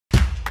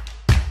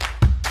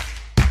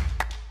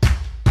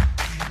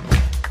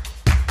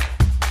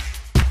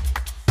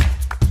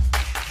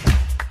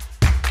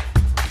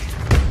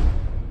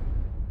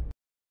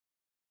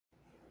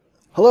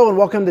Hello and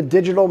welcome to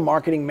Digital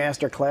Marketing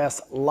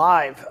Masterclass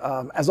Live.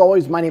 As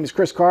always, my name is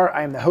Chris Carr.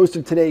 I am the host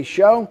of today's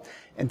show,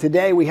 and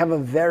today we have a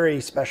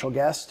very special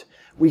guest.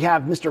 We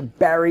have Mr.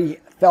 Barry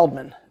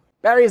Feldman.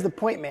 Barry is the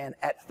point man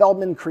at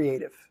Feldman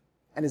Creative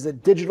and is a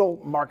digital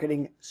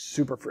marketing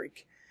super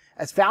freak.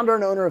 As founder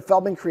and owner of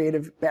Feldman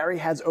Creative, Barry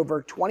has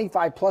over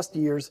 25 plus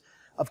years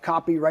of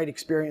copyright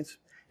experience,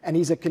 and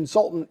he's a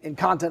consultant in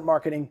content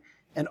marketing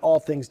and all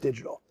things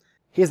digital.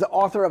 He is the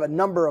author of a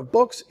number of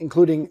books,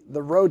 including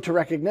The Road to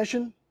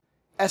Recognition,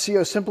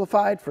 SEO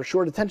Simplified for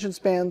short attention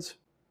spans,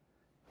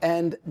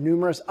 and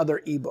numerous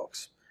other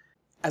eBooks.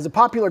 As a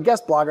popular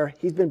guest blogger,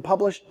 he's been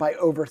published by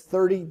over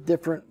 30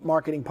 different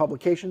marketing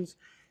publications,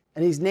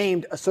 and he's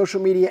named a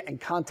social media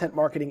and content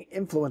marketing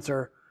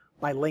influencer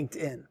by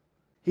LinkedIn.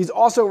 He's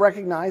also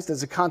recognized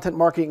as a content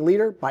marketing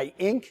leader by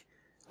Inc.,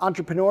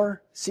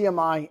 Entrepreneur,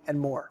 CMI, and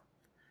more.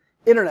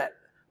 Internet,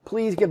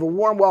 please give a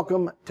warm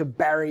welcome to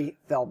Barry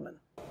Feldman.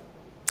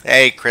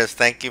 Hey, Chris,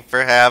 thank you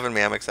for having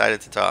me. I'm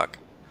excited to talk.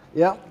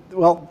 Yeah,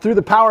 well, through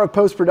the power of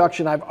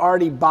post-production, I've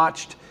already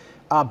botched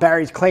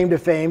Barry's claim to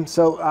fame.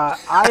 So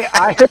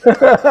I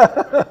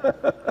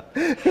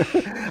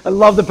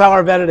love the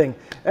power of editing.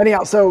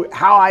 Anyhow, so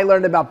how I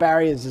learned about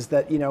Barry is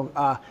that,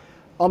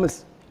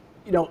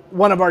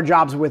 one of our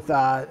jobs with,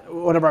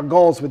 one of our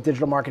goals with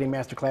Digital Marketing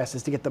Masterclass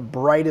is to get the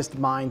brightest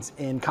minds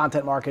in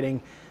content marketing,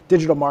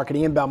 digital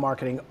marketing, inbound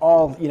marketing,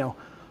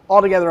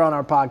 all together on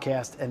our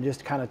podcast and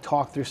just kind of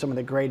talk through some of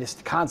the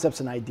greatest concepts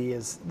and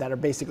ideas that are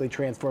basically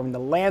transforming the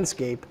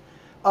landscape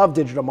of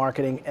digital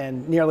marketing.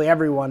 And nearly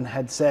everyone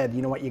had said,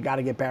 you know what, you got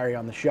to get Barry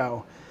on the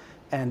show.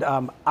 And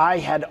I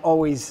had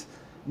always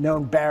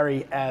known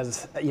Barry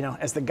as,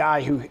 as the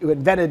guy who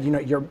invented,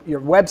 your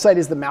website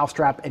is the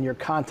mousetrap and your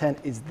content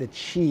is the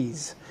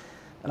cheese.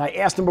 And I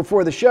asked him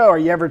before the show, are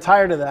you ever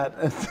tired of that?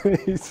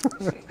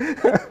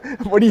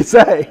 What do you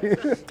say?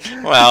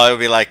 Well, it would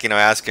be like,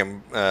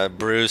 asking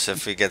Bruce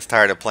if he gets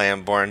tired of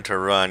playing Born to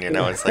Run.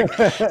 It's like,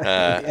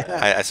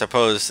 yeah. I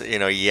suppose,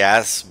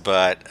 yes,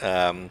 but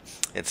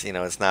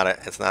it's not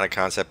a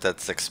concept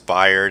that's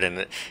expired.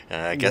 And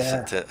I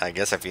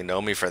guess if you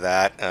know me for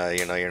that,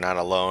 you're not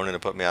alone and it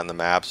put me on the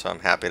map. So I'm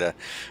happy to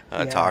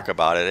talk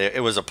about it.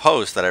 It was a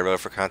post that I wrote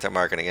for Content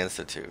Marketing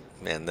Institute.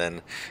 And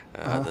then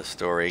the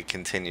story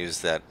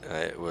continues that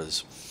it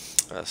was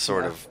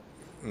sort of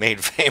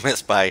made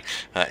famous by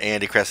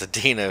Andy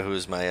Cresadina,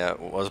 who's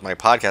was my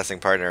podcasting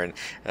partner and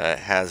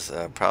has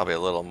probably a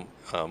lot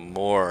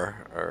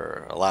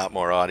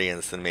more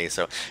audience than me.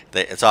 So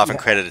it's often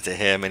credited to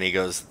him, and he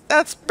goes,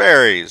 "That's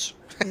Barry's."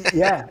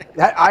 Yeah,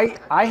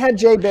 I had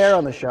Jay Bear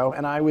on the show,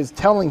 and I was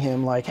telling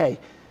him like, "Hey,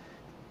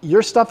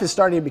 your stuff is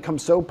starting to become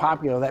so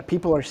popular that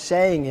people are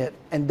saying it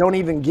and don't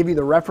even give you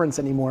the reference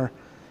anymore."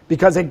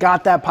 Because it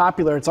got that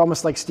popular, it's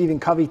almost like Stephen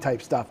Covey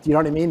type stuff. Do you know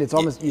what I mean? It's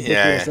almost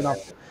ubiquitous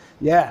enough.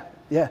 Yeah.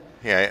 Well,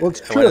 it's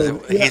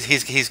true.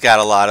 He's got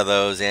a lot of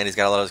those, and he's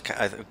got a lot of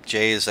those.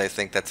 Jay's, I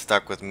think, that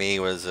stuck with me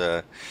was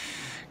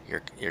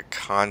your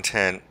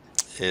content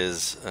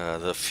is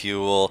the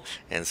fuel,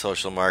 and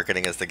social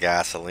marketing is the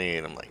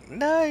gasoline. I'm like,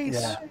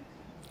 nice.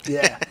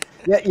 Yeah.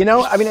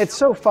 It's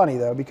so funny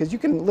though, because you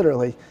can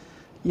literally,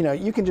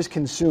 you can just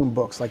consume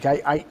books. Like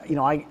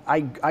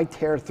I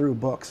tear through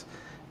books.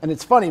 And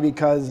it's funny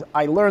because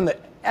I learned the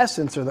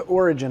essence or the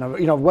origin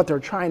of what they're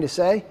trying to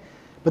say,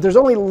 but there's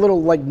only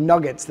little like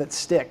nuggets that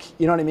stick.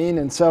 You know what I mean?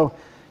 And so,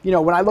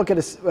 when I look at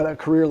a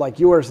career like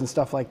yours and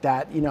stuff like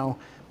that,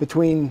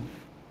 between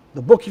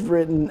the book you've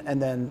written and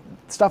then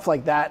stuff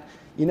like that,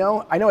 I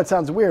know it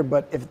sounds weird,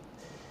 but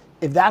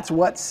if that's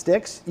what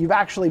sticks, you've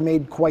actually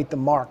made quite the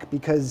mark,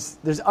 because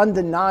there's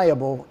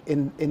undeniable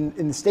in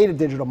the state of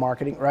digital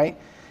marketing, right?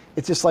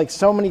 It's just like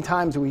so many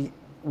times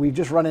we've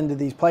just run into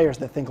these players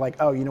that think like,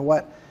 oh, you know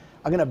what?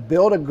 I'm gonna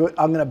build a good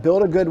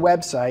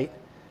website,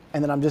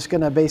 and then I'm just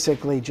gonna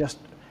basically just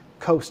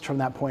coast from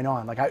that point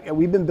on. Like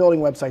we've been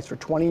building websites for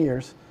 20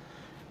 years,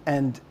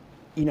 and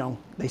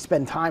they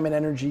spend time and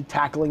energy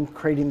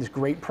creating this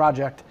great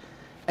project,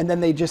 and then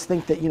they just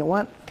think that, you know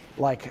what?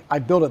 Like I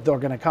built it, they're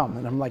gonna come,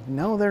 and I'm like,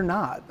 no, they're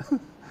not.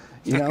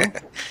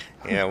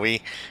 Yeah,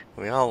 we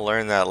all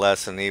learn that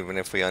lesson. Even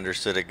if we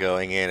understood it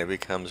going in, it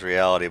becomes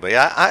reality. But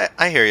yeah,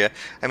 I hear you.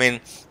 I mean,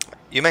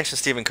 you mentioned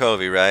Stephen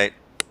Covey, right?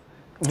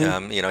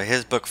 Mm-hmm.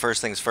 His book,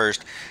 First Things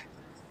First,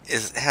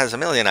 has a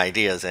million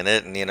ideas in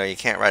it, and you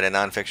can't write a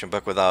nonfiction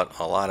book without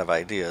a lot of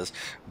ideas.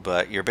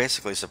 But you're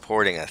basically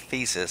supporting a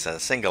thesis, a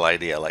single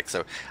idea.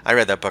 So I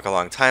read that book a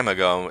long time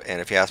ago,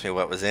 and if you ask me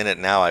what was in it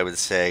now, I would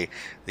say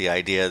the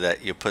idea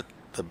that you put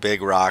the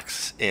big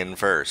rocks in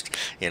first.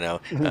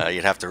 Mm-hmm.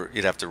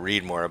 You'd have to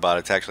read more about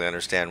it to actually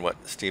understand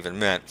what Stephen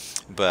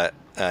meant. But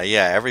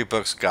every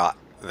book's got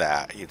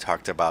that. You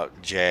talked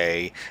about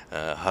Jay,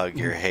 hug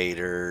your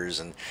haters,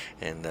 and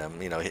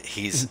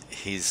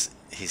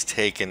he's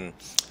taken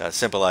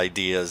simple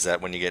ideas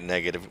that when you get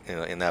negative,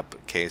 in that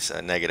case,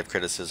 negative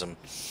criticism,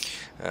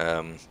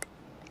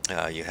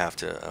 you have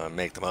to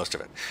make the most of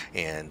it.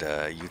 And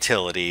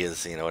utility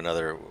is,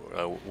 another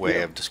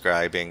way of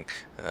describing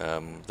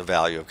the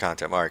value of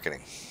content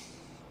marketing.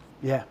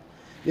 Yeah.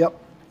 Yep.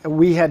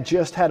 we had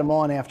just had him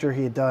on after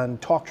he had done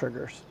Talk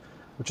Triggers,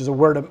 which is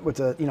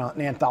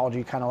an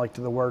anthology kind of like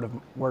to the word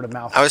of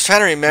mouth I was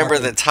trying to remember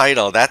the marketing.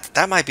 title.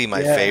 That might be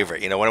my Yeah,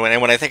 favorite.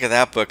 When I think of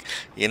that book,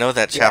 that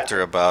yeah,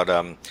 chapter about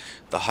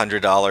the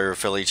 $100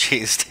 Philly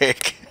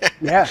cheesesteak.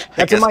 yeah. I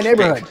That's in guess. my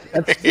neighborhood.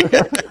 That's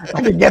Yeah.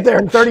 I could get there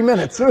in 30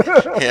 minutes.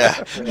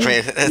 Yeah, I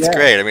mean it's Yeah,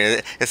 great. I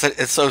mean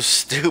it's so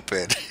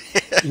stupid,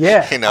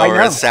 yeah. I or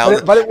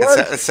know, but it it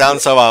works.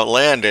 sounds so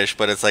outlandish.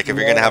 But it's like if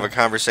you're gonna have a Yeah.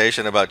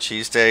 conversation about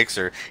cheesesteaks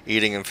or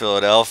eating in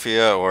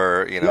Philadelphia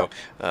or Yep.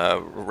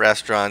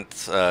 restaurant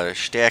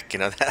shtick,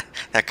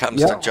 that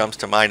Yep. jumps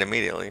to mind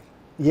immediately.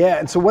 Yeah.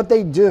 And so what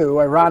they do,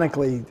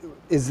 ironically,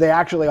 is they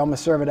actually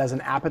almost serve it as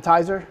an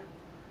appetizer,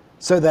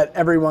 so that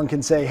everyone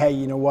can say, "Hey,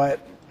 you know what?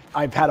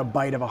 I've had a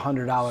bite of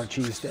 $100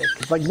 cheesesteak."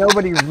 It's like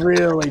nobody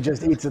really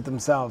just eats it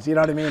themselves. You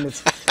know what I mean?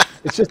 It's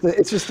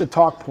just a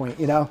talk point.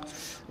 Yeah,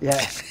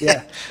 yeah,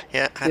 Yeah,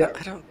 yeah.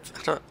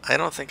 I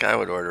don't think I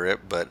would order it,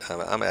 but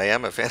I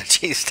am a fan of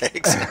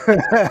cheesesteaks.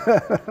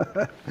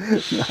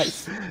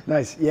 Nice,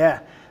 nice. Yeah.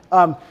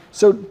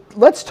 So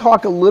let's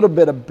talk a little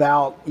bit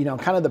about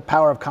kind of the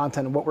power of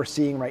content and what we're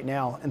seeing right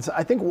now. And so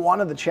I think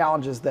one of the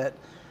challenges that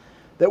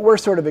we're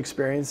sort of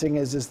experiencing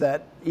is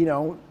that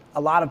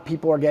a lot of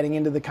people are getting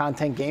into the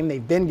content game.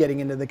 They've been getting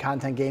into the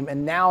content game,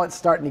 and now it's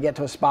starting to get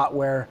to a spot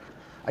where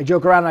I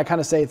joke around and I kind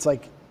of say it's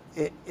like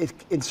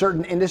in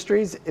certain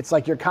industries, it's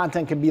like your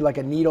content can be like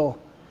a needle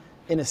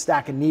in a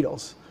stack of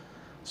needles.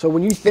 So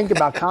when you think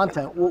about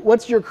content,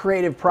 what's your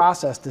creative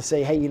process to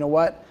say, hey, you know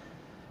what?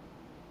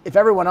 If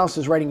everyone else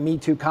is writing Me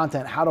Too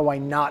content, how do I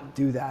not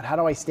do that? How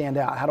do I stand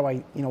out? How do I,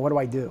 what do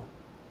I do?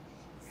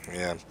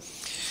 Yeah.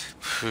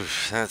 Phew,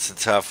 that's a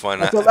tough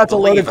one. That's a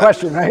loaded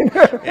question, right?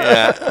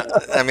 Yeah,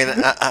 I mean,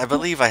 I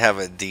believe I have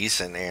a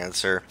decent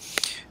answer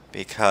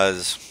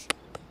because,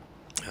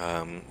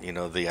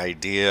 the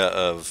idea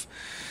of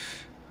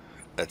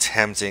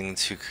attempting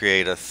to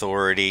create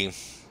authority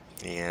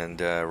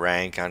and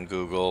rank on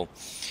Google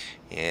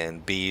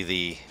and be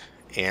the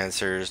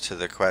answers to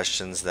the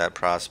questions that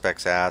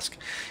prospects ask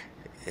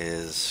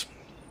is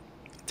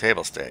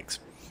table stakes.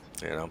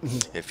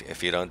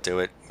 If you don't do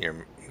it,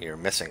 you're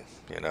missing,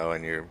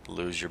 and you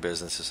lose your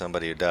business to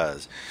somebody who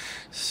does.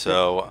 Yep.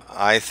 So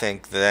I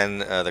think then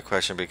the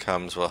question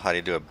becomes, well, how do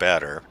you do it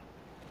better?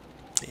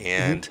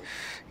 Mm-hmm.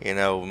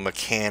 And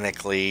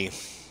mechanically,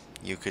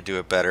 you could do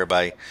it better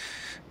by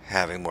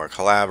having more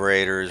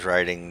collaborators,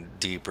 writing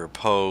deeper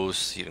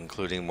posts,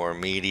 including more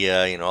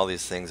media. All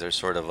these things are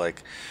sort of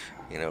like,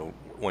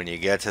 when you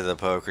get to the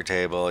poker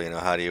table,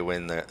 how do you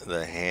win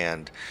the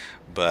hand?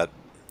 But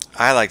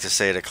I like to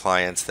say to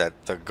clients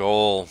that the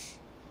goal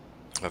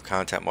of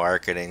content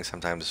marketing,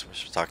 sometimes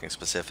we're talking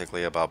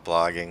specifically about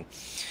blogging,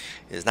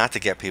 is not to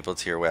get people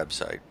to your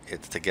website.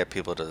 It's to get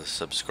people to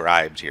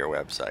subscribe to your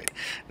website.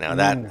 Now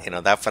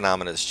that, that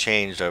phenomenon has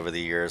changed over the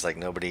years. Like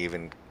nobody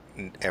even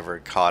ever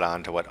caught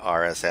on to what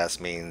RSS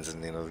means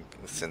and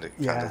content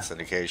Yeah.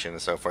 syndication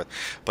and so forth.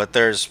 But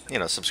there's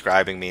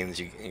subscribing means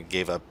you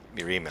gave up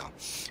your email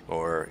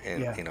or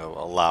Yeah.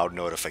 allowed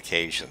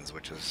notifications,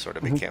 which has sort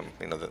of Mm-hmm.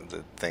 become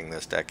the thing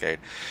this decade.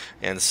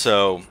 And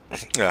so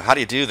how do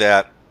you do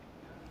that?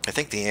 I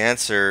think the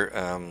answer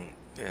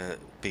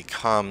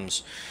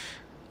becomes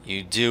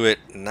you do it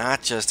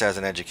not just as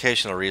an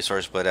educational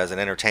resource, but as an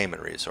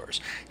entertainment resource.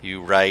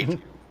 You write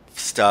Mm-hmm.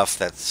 stuff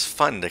that's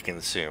fun to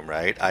consume,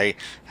 right? I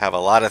have a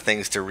lot of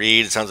things to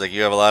read. It sounds like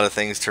you have a lot of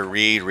things to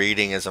read.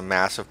 Reading is a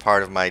massive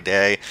part of my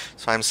day,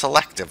 so I'm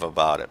selective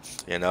about it,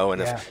 and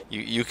Yeah. if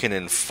you can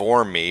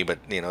inform me, but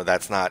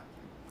that's not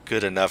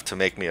good enough to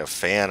make me a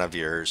fan of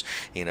yours.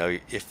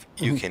 If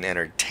you Mm-hmm. can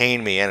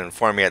entertain me and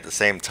inform me at the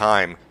same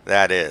time,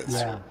 that is.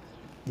 Yeah.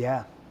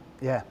 Yeah.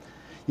 Yeah.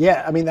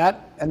 Yeah. I mean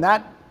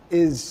that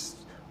is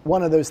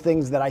one of those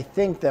things that I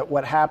think that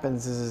what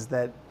happens is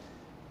that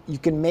you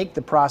can make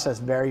the process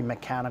very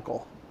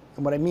mechanical.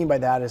 And what I mean by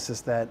that is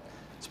just that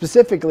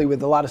specifically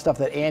with a lot of stuff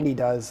that Andy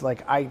does,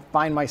 like I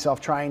find myself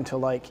trying to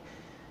like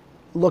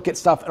look at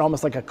stuff in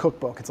almost like a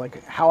cookbook. It's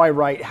like how I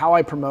write, how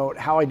I promote,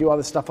 how I do all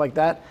this stuff like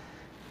that.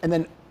 And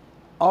then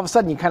all of a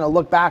sudden you kind of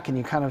look back and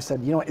you kind of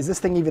said, is this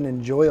thing even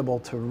enjoyable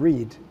to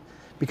read?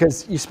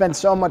 Because you spend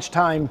so much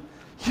time,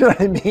 you know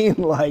what I mean?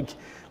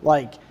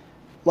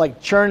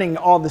 Like churning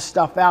all this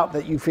stuff out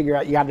that you figure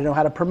out you got to know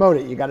how to promote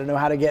it. You got to know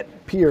how to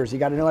get peers. You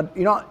got to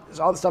know,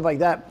 all the stuff like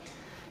that.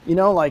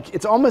 Like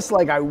it's almost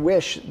like I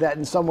wish that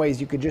in some ways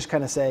you could just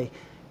kind of say,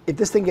 if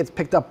this thing gets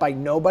picked up by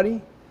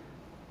nobody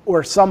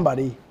or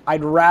somebody,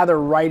 I'd rather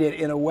write it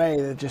in a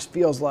way that just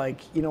feels like,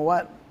 you know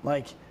what?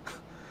 Like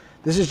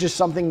this is just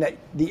something that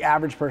the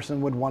average person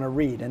would want to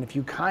read. And if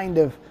you kind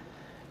of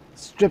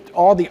stripped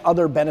all the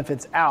other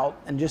benefits out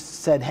and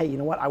just said, hey, you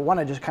know what? I want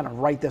to just kind of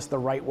write this the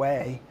right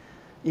way.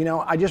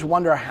 I just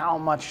wonder how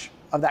much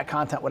of that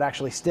content would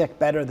actually stick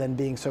better than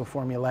being so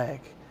formulaic.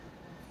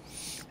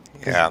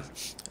 Yeah,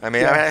 I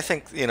mean, Yeah. I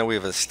think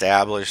we've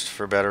established,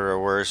 for better or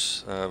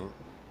worse,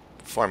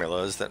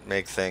 formulas that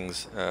make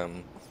things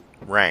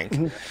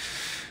rank,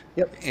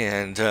 Yep.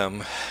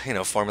 and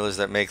formulas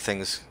that make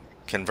things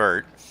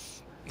convert.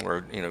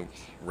 or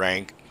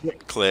rank, Yeah.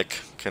 click,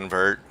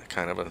 convert,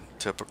 kind of a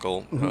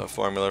typical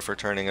formula for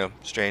turning a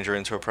stranger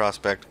into a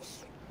prospect.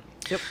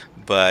 Yep.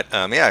 But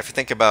yeah, if you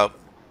think about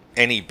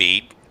any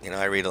beat,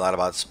 I read a lot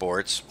about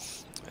sports.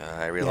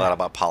 I read a lot Yeah.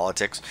 about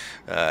politics.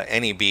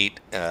 Any beat,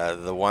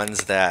 the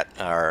ones that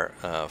are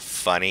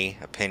funny,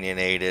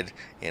 opinionated,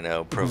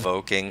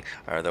 provoking,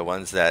 are the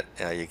ones that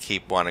you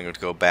keep wanting to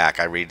go back.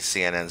 I read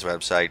CNN's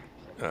website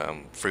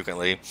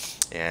frequently,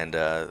 and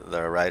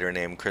the writer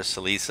named Chris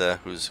Salisa,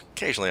 who's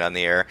occasionally on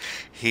the air,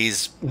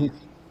 he's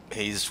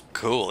he's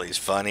cool. He's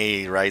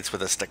funny. He writes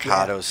with a Yeah.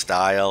 staccato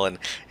style, and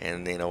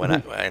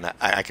when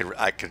I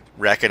could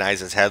recognize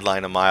his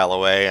headline a mile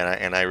away,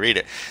 and I read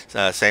it.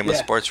 Same with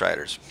Yeah. sports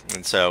writers,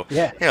 and so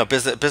Yeah.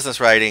 business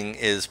writing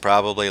is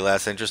probably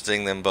less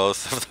interesting than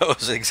both of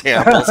those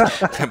examples,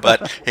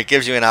 but it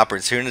gives you an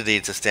opportunity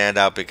to stand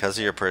out because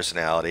of your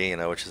personality,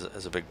 which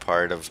is a big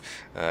part of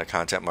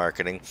content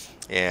marketing.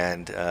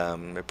 And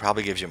it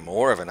probably gives you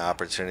more of an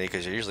opportunity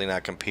because you're usually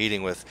not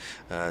competing with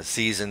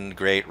seasoned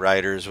great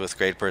writers with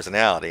great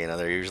personality.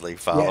 They're usually Yeah.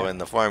 following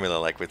the formula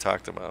like we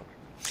talked about.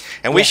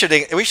 And we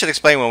Yeah. should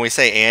explain when we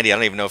say Andy. I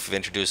don't even know if we've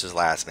introduced his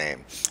last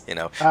name.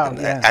 Oh, And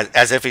yeah.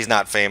 as if he's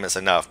not famous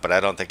enough. But I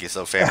don't think he's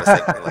so famous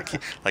that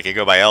like you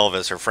go by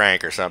Elvis or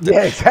Frank or something.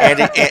 Yeah,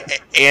 exactly.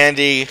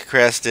 Andy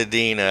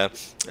Crestadina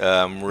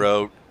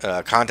wrote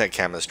Content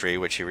Chemistry,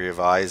 which he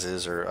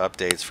revises or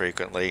updates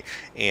frequently,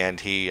 and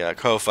he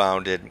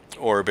co-founded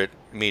Orbit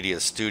Media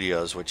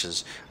Studios, which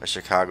is a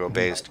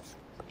Chicago-based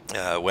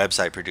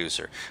website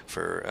producer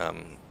for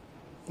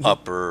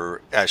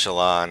upper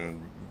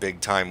echelon big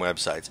time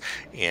websites.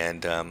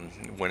 And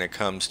when it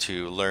comes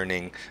to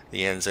learning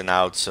the ins and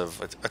outs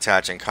of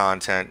attaching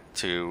content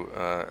to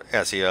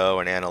SEO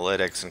and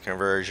analytics and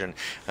conversion,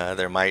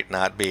 there might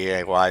not be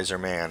a wiser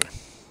man.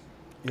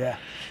 Yeah.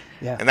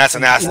 Yeah. And that's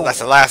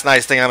the last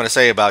nice thing I'm going to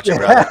say about you,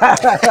 brother.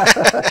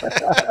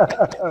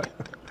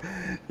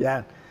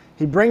 Yeah.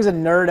 He brings a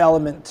nerd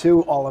element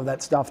to all of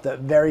that stuff that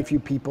very few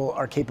people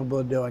are capable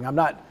of doing. I'm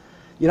not,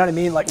 you know what I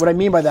mean? Like, what I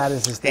mean by that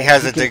is He that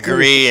has a can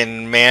degree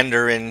in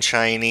Mandarin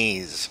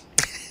Chinese.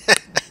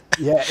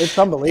 yeah, it's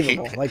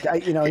unbelievable. Like,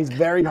 he's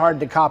very hard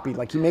to copy.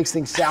 Like, he makes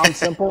things sound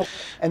simple,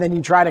 and then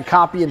you try to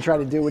copy and try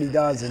to do what he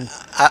does. And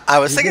I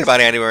was thinking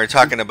about Andy when we were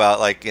talking about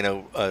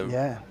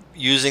yeah,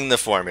 using the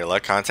formula.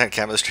 Content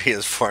chemistry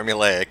is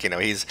formulaic.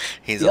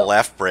 He's a yep,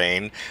 left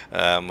brain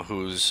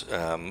who's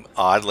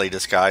oddly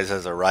disguised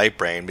as a right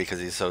brain because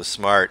he's so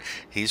smart.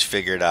 He's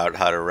figured out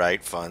how to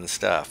write fun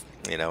stuff.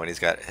 And he's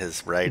got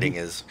his writing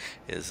is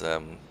it's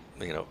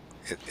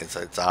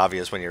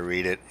obvious when you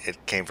read it.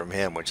 It came from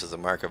him, which is the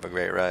mark of a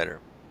great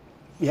writer.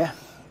 yeah,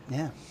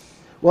 yeah.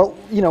 Well,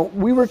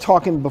 we were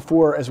talking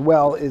before as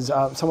well. Is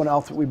someone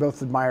else that we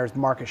both admire is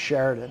Marcus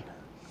Sheridan.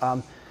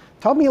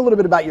 Tell me a little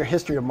bit about your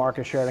history of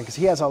Marcus Sheridan, because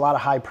he has a lot of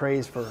high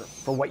praise for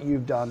what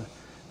you've done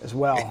as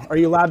well. Are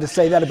you allowed to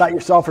say that about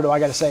yourself, or do I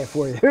got to say it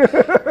for you?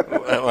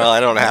 Well, I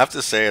don't have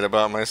to say it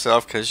about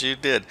myself because you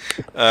did.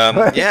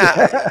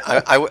 Yeah,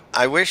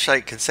 I wish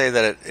I could say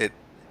that it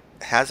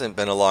hasn't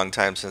been a long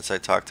time since I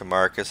talked to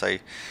Marcus.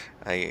 It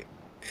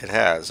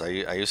has.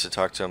 I used to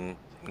talk to him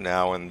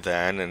now and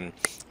then, and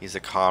he's a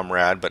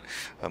comrade, but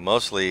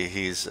mostly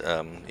he's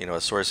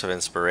a source of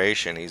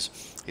inspiration.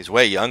 He's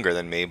way younger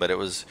than me, but it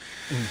was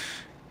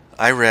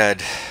I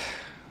read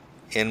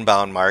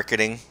Inbound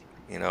Marketing,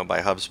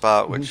 by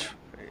HubSpot, which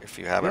if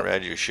you haven't Yep.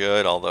 read, you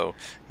should. Although,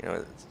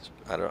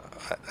 I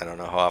don't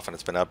know how often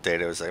it's been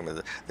updated. It was there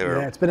were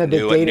Yeah, it's been a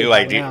bit dated new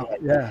by idea. now.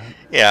 Yeah,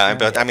 Yeah,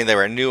 but I mean, there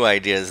were new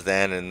ideas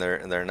then, and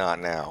they're not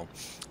now.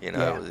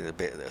 yeah,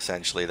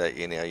 Essentially that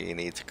you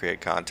need to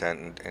create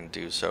content and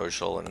do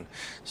social and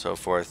so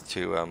forth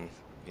to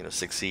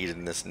succeed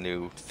in this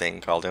new thing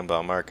called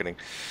inbound marketing.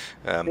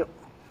 yep.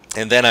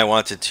 And then I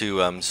wanted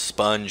to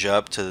sponge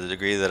up to the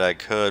degree that I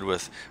could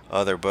with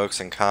other books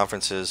and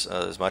conferences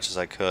as much as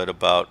I could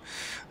about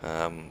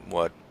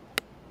what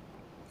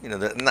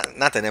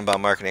not that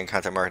inbound marketing and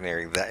content marketing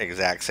are the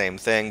exact same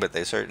thing, but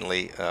they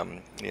certainly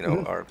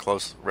are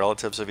close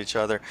relatives of each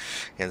other.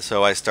 And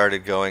so I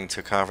started going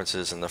to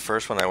conferences, and the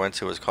first one I went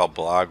to was called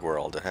Blog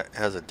World. It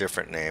has a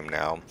different name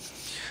now,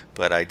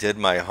 but I did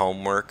my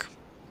homework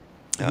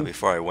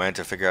before I went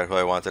to figure out who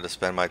I wanted to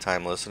spend my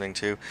time listening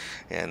to,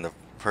 and the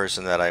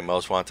person that I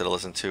most wanted to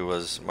listen to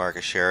was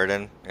Marcus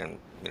Sheridan, and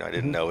I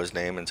didn't know his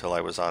name until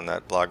I was on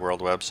that Blog World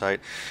website,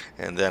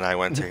 and then I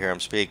went to hear him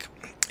speak,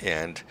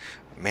 and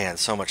man,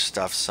 so much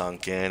stuff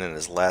sunk in and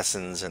his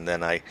lessons, and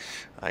then I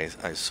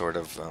sort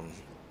of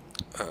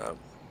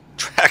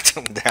tracked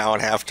him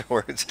down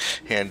afterwards,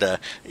 and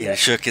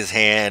shook his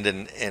hand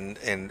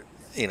and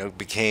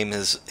became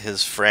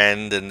his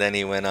friend, and then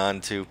he went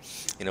on to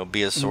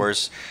be a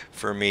source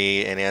for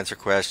me and answer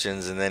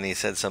questions, and then he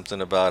said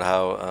something about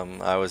how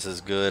I was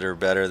as good or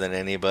better than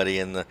anybody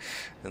in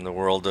the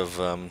world of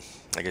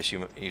I guess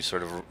you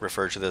sort of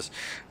refer to this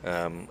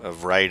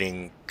of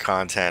writing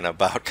content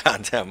about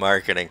content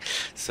marketing.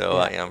 So Yeah.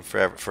 I am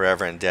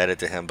forever indebted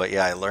to him. But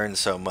yeah, I learned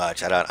so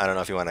much. I don't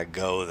know if you want to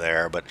go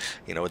there, but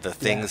with the Yeah.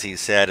 things he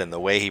said and the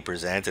way he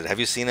presented. Have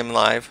you seen him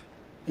live?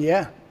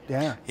 Yeah,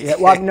 Yeah. Yeah.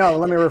 Well, no,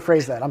 let me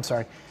rephrase that. I'm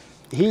sorry.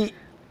 He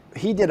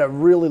did a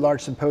really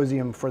large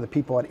symposium for the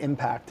people at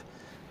Impact,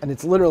 and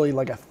it's literally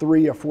like a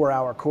 3 or 4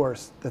 hour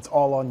course that's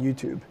all on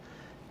YouTube.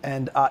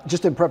 And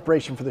just in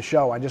preparation for the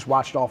show, I just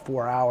watched all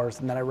 4 hours,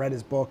 and then I read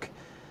his book,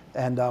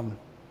 and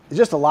there's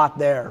just a lot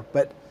there.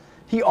 But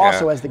he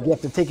also has the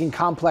gift of taking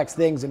complex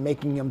things and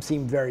making them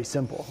seem very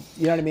simple.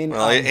 You know what I mean?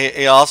 Well,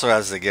 he also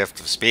has the gift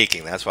of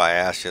speaking. That's why I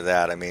asked you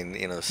that. I mean,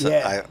 you know,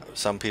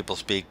 some people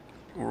speak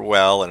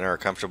well and are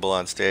comfortable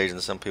on stage,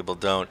 and some people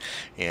don't.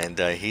 And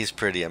he's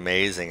pretty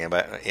amazing.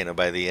 And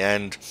by the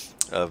end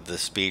of the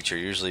speech, you're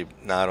usually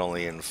not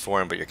only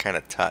informed, but you're kind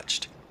of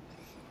touched.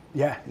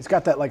 Yeah, he's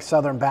got that like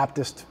Southern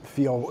Baptist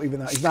feel, even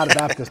though he's not a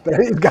Baptist, but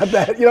he's got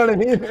that, you know what I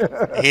mean?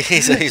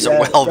 He's a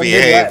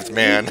well-behaved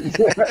man.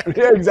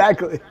 Yeah,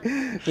 exactly.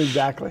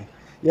 Exactly.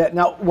 Yeah,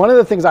 now one of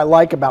the things I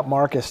like about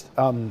Marcus,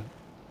 when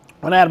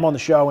I had him on the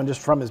show and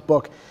just from his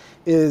book,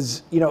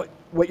 is, you know,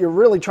 what you're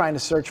really trying to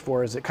search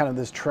for is kind of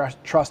this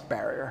trust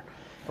barrier.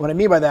 And what I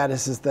mean by that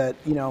is that,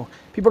 you know,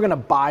 people are going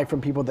to buy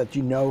from people that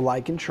you know,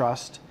 like, and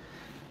trust.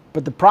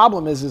 But the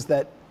problem is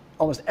that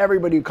almost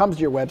everybody who comes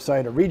to your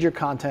website or reads your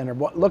content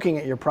or looking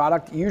at your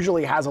product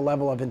usually has a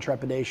level of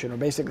intrepidation, or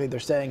basically they're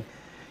saying,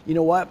 you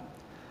know what,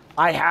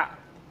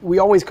 we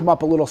always come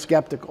up a little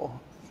skeptical.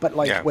 But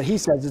like what he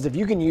says is if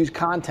you can use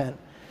content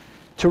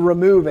to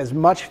remove as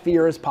much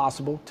fear as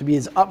possible, to be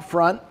as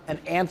upfront and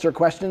answer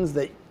questions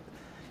that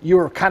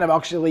you're kind of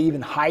actually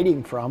even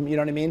hiding from, you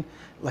know what I mean?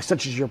 Like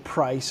such as your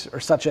price, or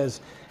such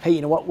as, hey,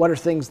 you know what are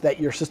things that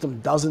your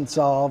system doesn't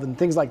solve, and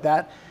things like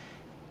that.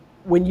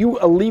 When you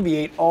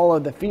alleviate all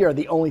of the fear,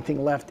 the only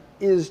thing left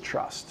is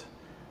trust.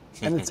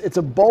 And it's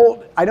a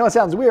bold, I know it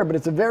sounds weird, but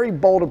it's a very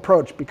bold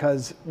approach,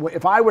 because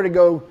if I were to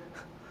go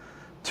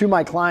to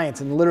my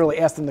clients and literally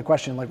ask them the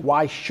question, like,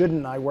 why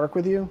shouldn't I work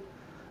with you?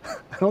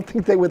 I don't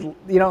think they would,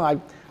 you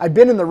know, I've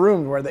been in the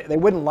room where they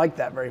wouldn't like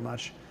that very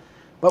much.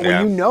 But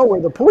when you know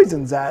where the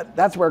poison's at,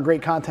 that's where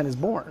great content is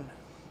born.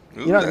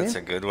 Ooh, you know that's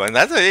what I mean? a good one.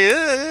 That's you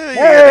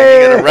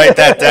gotta write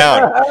that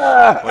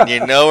down. When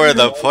you know where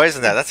the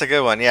poison's at, that's a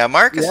good one. Yeah,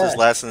 Marcus's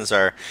lessons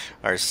are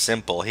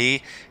simple.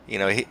 His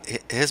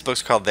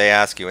book's called They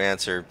Ask You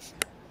Answer,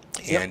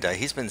 and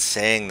he's been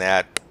saying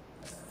that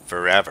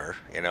forever.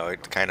 You know,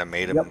 it kind of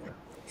made him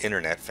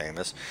internet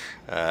famous,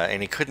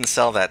 and he couldn't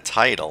sell that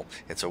title.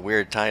 It's a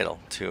weird title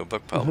to a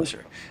book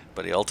publisher,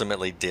 but he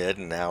ultimately did,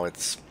 and now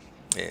it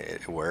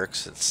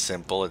works. It's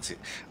simple. It's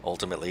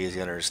ultimately easy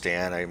to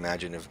understand. I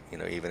imagine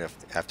even if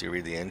after you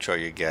read the intro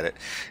you get it,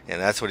 and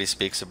that's what he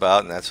speaks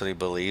about, and that's what he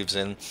believes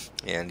in.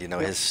 And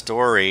his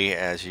story,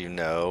 as you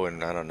know,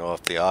 and I don't know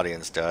if the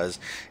audience does,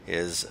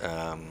 is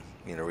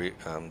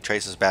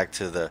traces back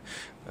to the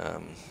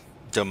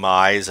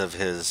demise of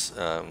his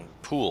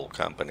pool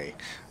company,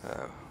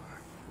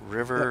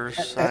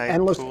 Riverside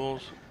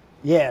Pools.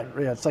 Yeah,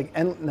 it's like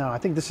no. I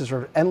think this is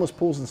Endless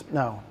Pools and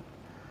no.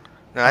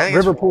 No, I think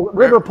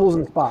River Pools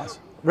and Spas.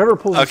 River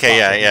Pools and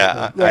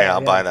Spas. Okay,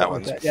 I'll buy that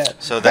one.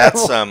 So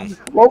that's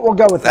we'll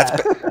go with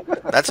that.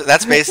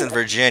 That's based in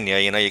Virginia.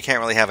 You can't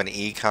really have an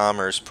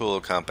e-commerce pool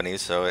company,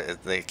 so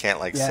they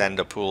can't send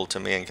a pool to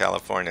me in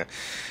California.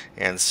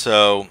 And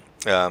so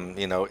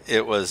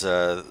it was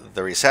the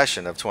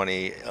recession of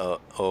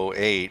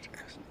 2008.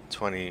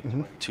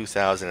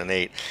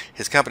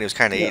 His company was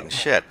kind of eating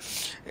shit,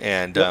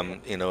 and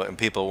and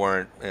people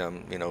weren't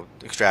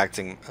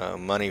extracting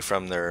money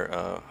from their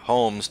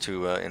homes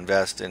to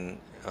invest in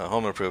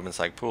home improvements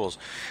like pools.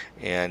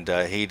 And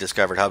he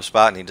discovered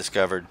HubSpot, and he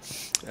discovered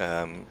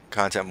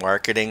content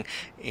marketing,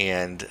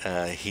 and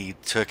he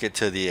took it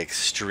to the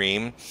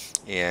extreme,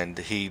 and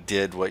he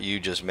did what you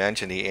just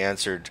mentioned. He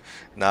answered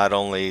not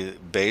only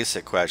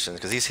basic questions,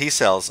 because he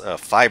sells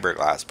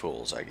fiberglass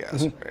pools, I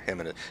guess. Him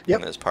and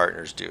his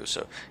partners do.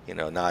 So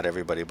not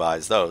everybody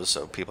buys those.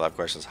 So people have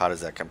questions: how does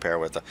that compare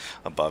with the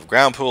above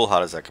ground pool? How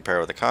does that compare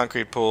with a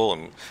concrete pool?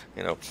 And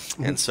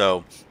and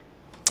so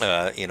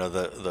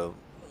the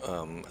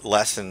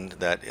lesson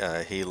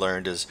that he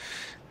learned is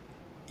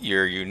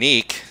you're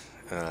unique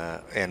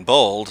and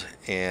bold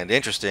and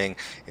interesting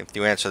if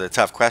you answer the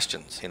tough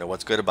questions.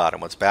 What's good about him?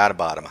 What's bad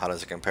about him? How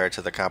does it compare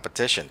to the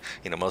competition?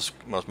 Most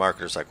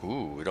marketers are like,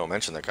 ooh, we don't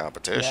mention the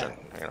competition.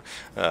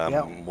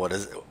 What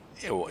is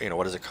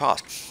what does it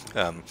cost?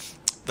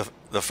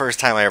 The first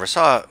time I ever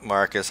saw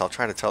Marcus, I'll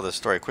try to tell this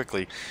story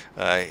quickly.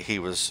 He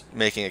was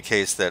making a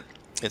case that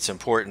it's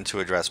important to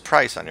address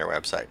price on your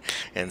website.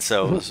 And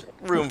so it was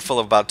a room full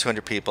of about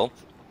 200 people.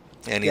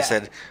 And he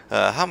said,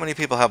 how many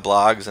people have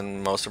blogs?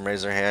 And most of them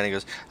raised their hand. He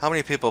goes, how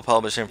many people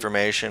publish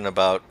information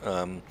about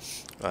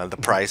the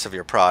price of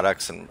your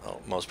products? And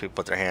most people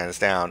put their hands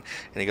down.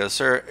 And he goes,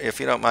 sir,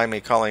 if you don't mind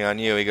me calling on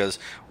you, he goes,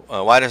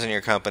 why doesn't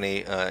your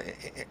company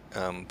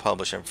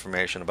publish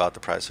information about the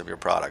price of your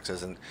products?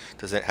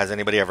 Has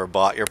anybody ever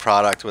bought your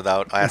product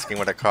without asking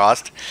what it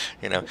cost?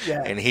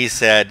 And he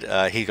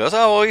said, he goes,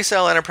 oh, well, we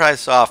sell enterprise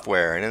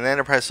software, and in the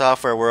enterprise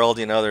software world,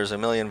 there's a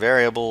million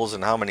variables,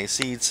 and how many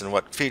seats, and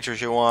what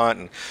features you want,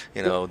 and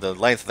the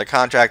length of the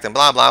contract, and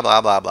blah blah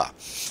blah blah blah.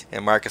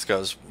 And Marcus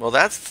goes, well,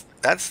 that's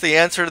that's the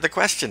answer to the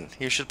question.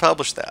 You should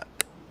publish that.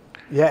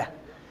 Yeah,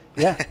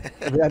 yeah.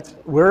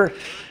 We're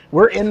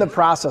in the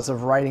process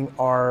of writing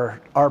our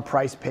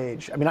price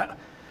page. I mean,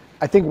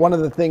 I think one of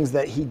the things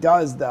that he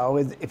does though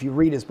is if you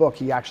read his book,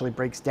 he actually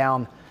breaks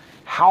down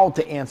how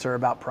to answer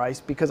about price,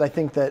 because I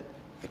think that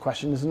the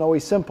question isn't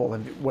always simple,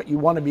 and what you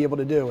want to be able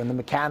to do and the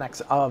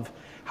mechanics of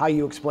how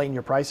you explain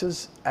your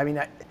prices. I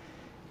mean,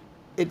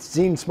 it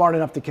seemed smart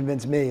enough to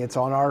convince me. It's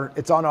on our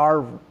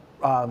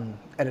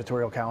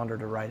editorial calendar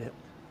to write it.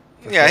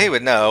 Yeah, Sure. he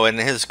would know, and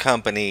his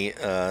company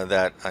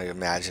that I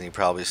imagine he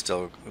probably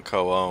still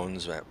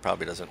co-owns,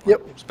 probably doesn't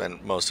Yep.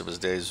 spend most of his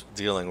days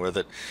dealing with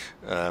it,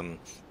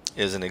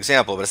 is an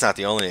example, but it's not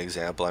the only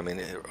example. I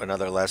mean,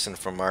 another lesson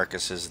from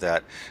Marcus is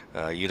that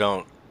you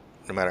don't,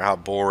 no matter how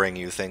boring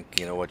you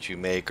think, what you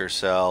make or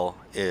sell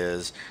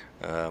is,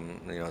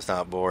 it's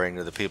not boring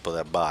to the people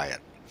that buy it.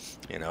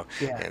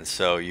 Yeah. And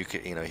so you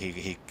could,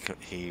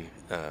 he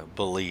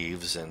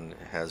believes and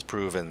has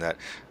proven that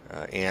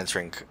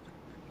answering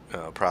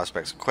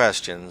prospects'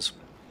 questions,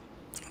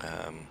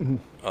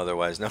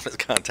 otherwise known as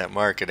content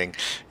marketing,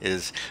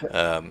 is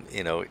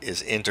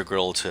is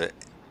integral to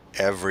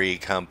every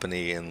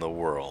company in the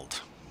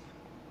world,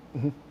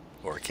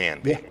 or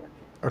can be. Yeah.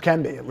 Or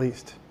can be, at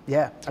least.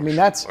 Yeah. I mean,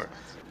 that's Or,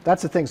 the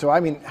thing. So, I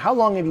mean, how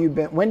long have you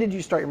been? When did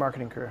you start your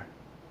marketing career?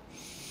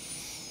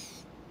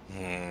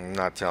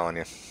 not telling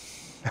you.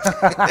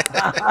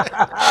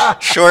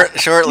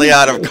 Shortly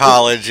out of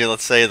college,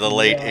 let's say the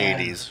late Yeah.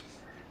 80s.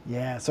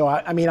 Yeah. So,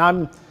 I mean,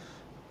 I'm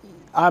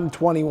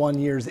 21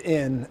 years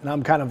in, and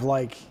I'm kind of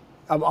like,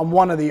 I'm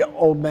one of the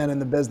old men in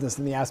the business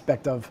in the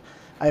aspect of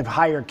I have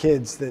higher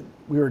kids that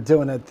we were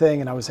doing a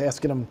thing, and I was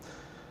asking them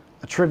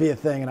a trivia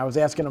thing, and I was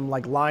asking them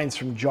like lines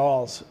from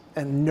Jaws,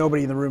 and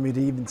nobody in the room had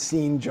even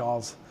seen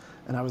Jaws.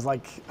 And I was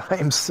like, I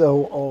am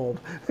so old.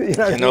 You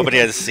know what I Nobody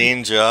mean? has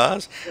seen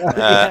Jaws.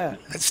 Yeah.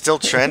 It's still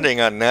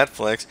trending on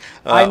Netflix.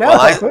 I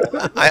Well,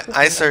 know.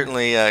 I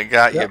certainly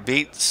got you Yep.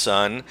 beat,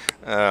 son.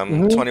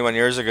 Hmm. 21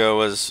 years ago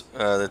was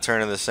the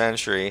turn of the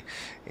century,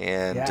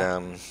 and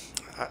Yeah.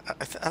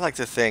 I like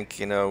to think,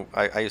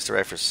 I used to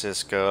write for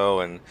Cisco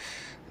and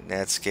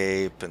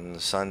Netscape and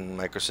Sun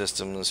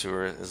Microsystems,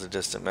 who is a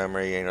distant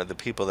memory. The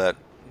people that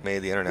made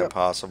the internet Yep.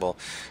 possible,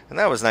 and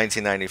that was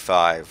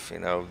 1995.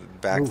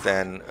 Back Oof.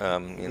 then,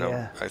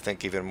 Yeah. I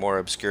think even more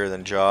obscure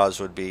than Jaws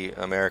would be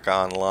America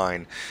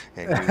Online,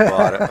 and you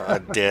bought a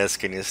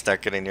disc and you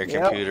stuck it in your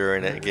Yep. computer,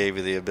 and it gave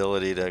you the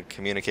ability to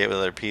communicate with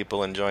other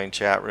people and join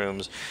chat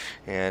rooms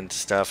and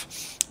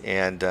stuff.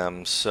 And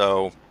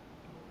so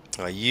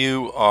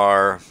you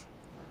are,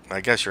 I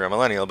guess you're a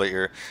millennial, but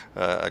you're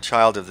a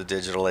child of the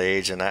digital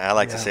age, and I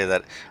like to Yeah. say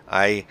that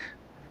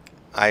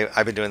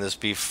I've been doing this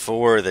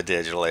before the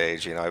digital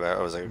age.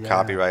 I was a Yeah.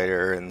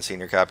 copywriter and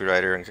senior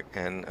copywriter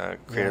and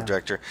creative Yeah.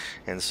 director,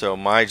 and so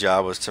my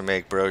job was to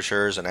make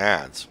brochures and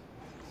ads.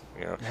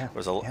 Yeah. It Yeah.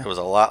 was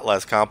a lot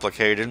less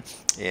complicated,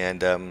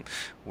 and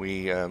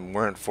we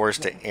weren't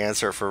forced to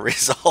answer for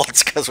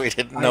results because we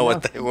didn't I know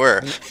what know. they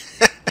were.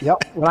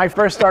 Yep. When I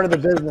first started the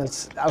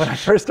business,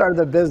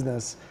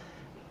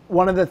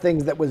 one of the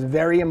things that was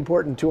very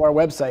important to our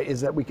website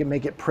is that we can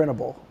make it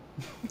printable.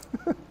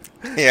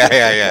 Yeah,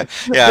 yeah, yeah,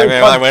 yeah. I They're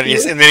mean, called,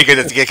 and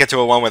then you get to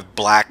a one with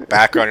black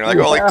background. You're like,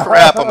 holy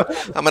crap!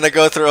 I'm gonna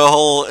go through a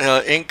whole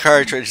ink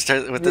cartridge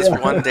with this yeah.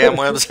 one damn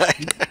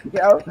website.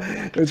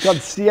 It was called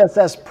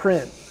CSS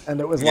print, and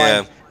it was like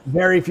Yeah,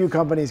 very few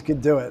companies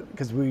could do it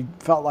because we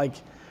felt like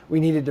we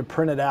needed to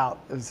print it out.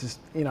 It was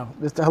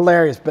just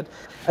hilarious. But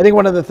I think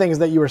one of the things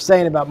that you were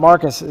saying about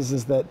Marcus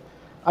is that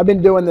I've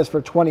been doing this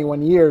for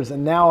 21 years,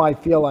 and now I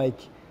feel like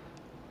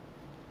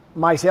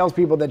my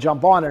salespeople that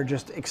jump on are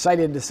just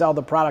excited to sell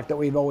the product that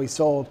we've always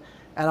sold,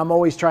 and I'm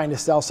always trying to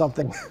sell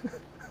something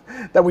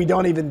that we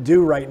don't even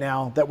do right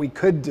now that we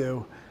could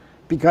do,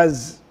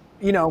 because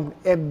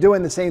in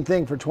doing the same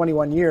thing for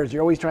 21 years,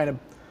 you're always trying to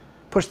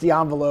push the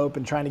envelope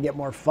and trying to get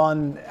more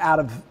fun out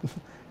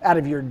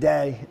of your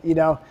day.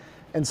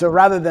 And so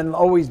rather than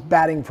always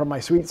batting from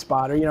my sweet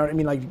spot, or what I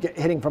mean, like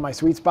hitting from my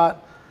sweet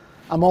spot,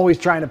 I'm always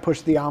trying to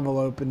push the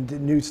envelope and do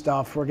new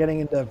stuff. We're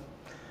getting into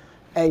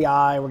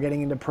AI, we're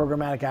getting into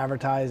programmatic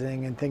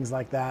advertising and things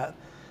like that.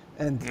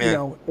 And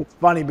yeah, it's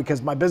funny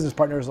because my business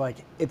partner is like,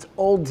 it's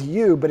old to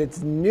you, but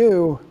it's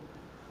new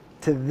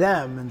to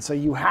them. And so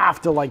you have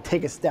to like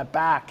take a step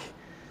back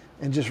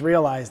and just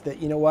realize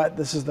that, what,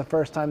 this is the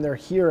first time they're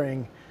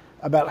hearing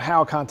about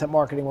how content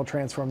marketing will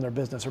transform their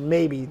business. Or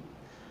maybe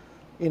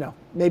or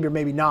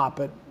maybe not,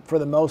 but for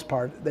the most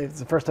part, it's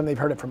the first time they've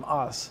heard it from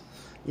us.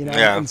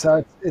 yeah. And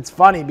so it's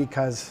funny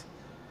because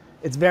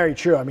it's very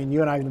true. I mean,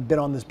 you and I have been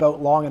on this boat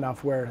long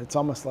enough where it's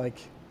almost like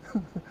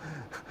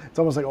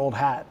old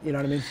hat. You know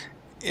what I mean?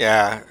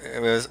 Yeah,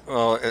 it was.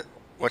 Well,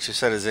 what you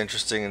said is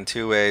interesting in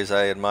two ways.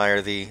 I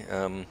admire the,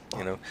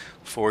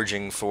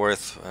 forging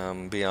forth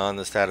beyond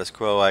the status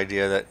quo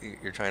idea that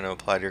you're trying to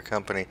apply to your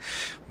company.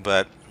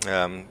 But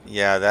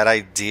yeah, that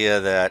idea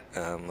that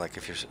like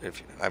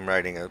if I'm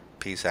writing a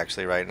piece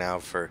actually right now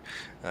for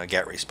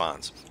Get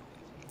Response,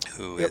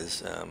 who Yep.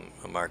 is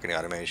a marketing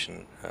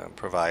automation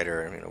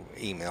provider,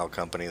 email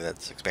company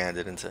that's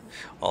expanded into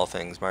all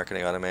things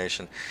marketing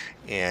automation,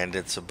 and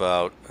it's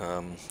about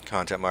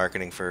content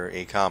marketing for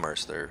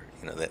e-commerce.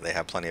 They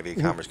have plenty of Mhm.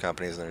 e-commerce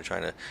companies, and they're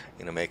trying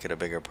to make it a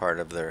bigger part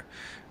of their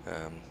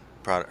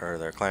product or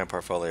their client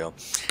portfolio.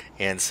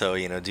 And so,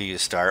 do you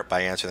start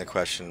by answering the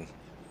question,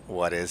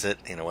 what is it?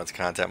 What's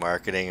content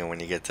marketing? And when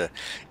you get to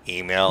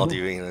email,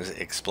 do Mhm. you,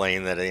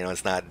 explain that,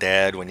 it's not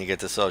dead? When you get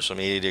to social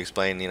media, do you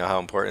explain, how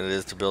important it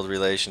is to build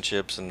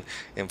relationships and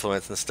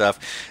influence and stuff?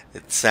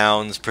 It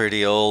sounds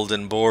pretty old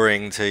and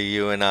boring to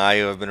you and I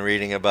who have been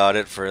reading about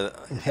it for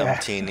Yeah.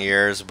 umpteen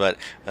years, but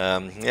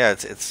yeah,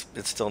 it's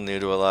still new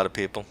to a lot of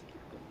people.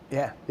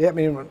 Yeah. Yeah. I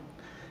mean,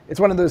 it's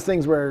one of those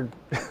things where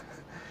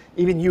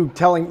even you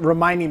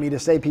reminding me to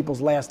say people's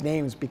last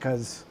names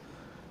because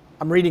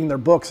I'm reading their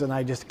books and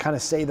I just kind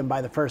of say them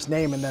by the first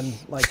name, and then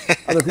like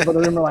other people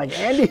in the room are like,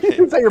 "Andy,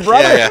 is that your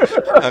brother?" Yeah,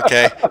 yeah.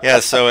 Okay. Yeah,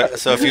 so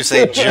if you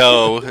say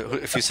Joe,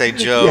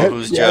 Yeah,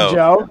 who's yeah, Joe?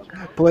 Joe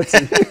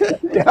Blitzy.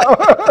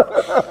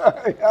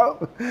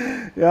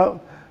 Yeah, yeah.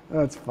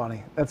 That's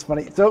funny. That's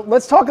funny. So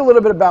let's talk a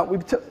little bit about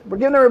we're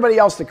giving everybody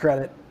else the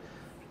credit.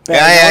 Yeah,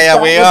 Barry, now yeah,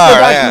 yeah, we let's go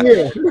are. back to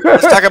Yeah. you.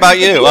 Let's talk about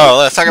you. Oh,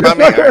 let's talk about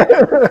me. All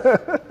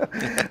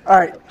right. All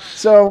right.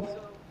 So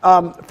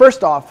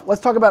first off,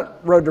 let's talk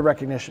about Road to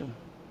Recognition.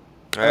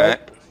 All All right.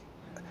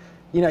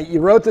 right. You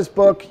wrote this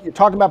book. You're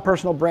talking about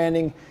personal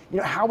branding.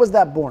 How was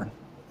that born?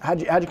 How'd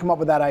you come up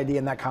with that idea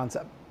and that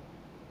concept?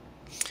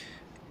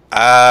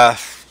 Uh,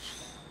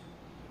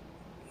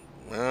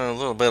 a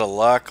little bit of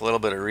luck, a little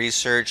bit of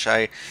research.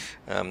 I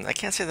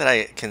can't say that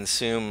I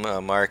consume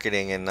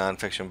marketing and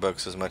nonfiction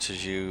books as much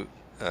as you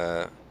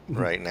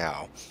right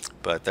now,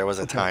 but there was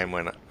a Okay. time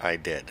when I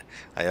did.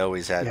 I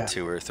always had Yeah.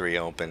 two or three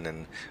open,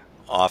 and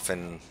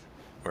often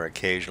or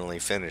occasionally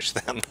finish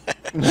them.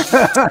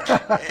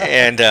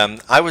 And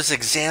I was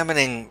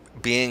examining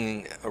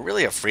being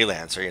really a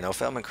freelancer.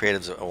 Feldman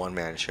Creative's a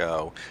one-man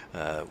show.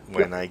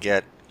 When Yep. I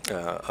get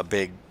a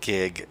big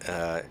gig,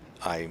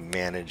 I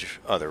manage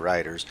other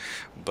writers,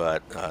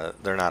 but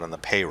they're not on the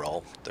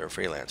payroll. They're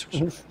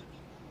freelancers.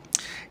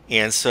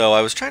 And so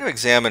I was trying to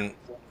examine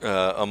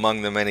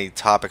among the many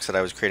topics that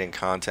I was creating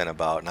content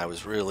about, and I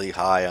was really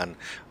high on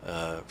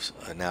a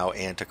now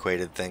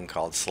antiquated thing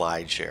called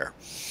SlideShare,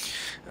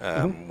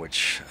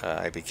 which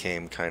I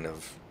became kind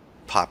of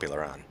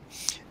popular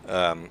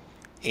on.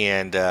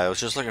 And I was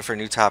just looking for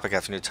new topic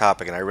after new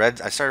topic, and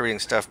I started reading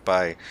stuff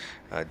by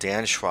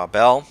Dan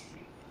Schwabel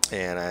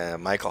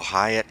and Michael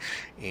Hyatt,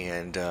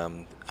 and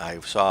I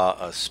saw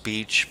a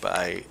speech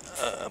by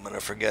I'm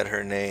gonna forget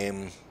her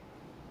name.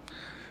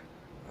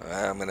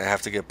 I'm gonna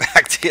have to get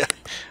back to you.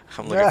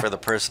 I'm looking Yeah. for the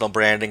personal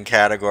branding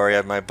category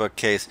of my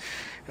bookcase.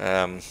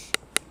 Um,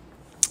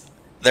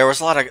 there was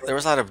a lot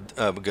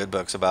of good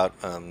books about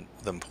the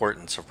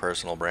importance of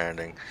personal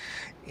branding,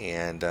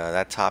 and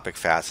that topic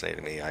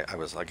fascinated me. I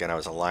was trying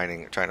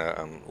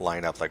to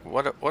line up like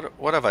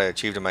what have I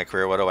achieved in my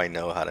career? What do I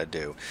know how to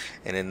do?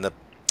 And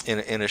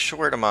in a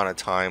short amount of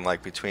time,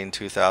 like between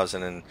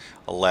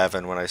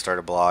 2011 when I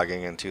started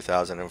blogging and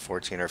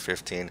 2014 or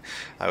 15,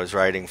 I was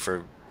writing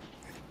for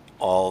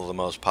all the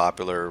most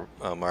popular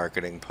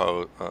marketing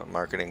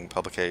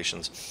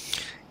publications,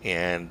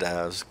 and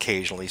I was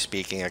occasionally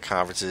speaking at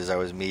conferences. I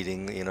was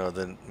meeting,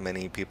 the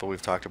many people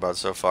we've talked about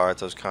so far at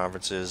those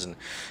conferences, and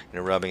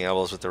rubbing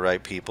elbows with the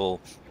right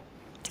people,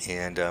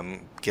 and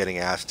getting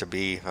asked to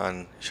be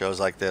on shows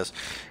like this.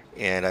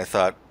 And I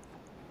thought,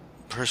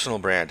 personal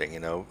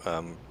branding,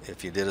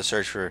 if you did a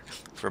search for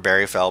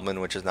Barry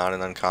Feldman, which is not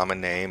an uncommon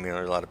name,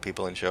 there's a lot of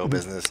people in show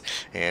business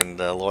and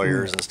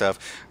lawyers and stuff.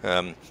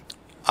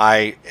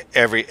 I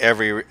every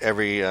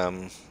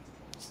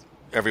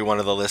one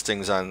of the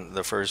listings on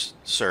the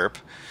first SERP,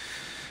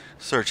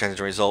 search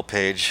engine result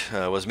page,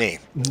 was me.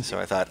 So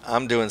I thought,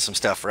 I'm doing some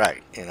stuff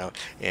right, and what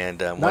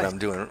Nice.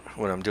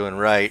 I'm doing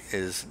right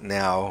is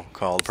now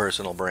called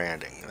personal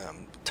branding.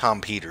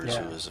 Tom Peters,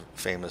 Yeah. who is a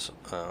famous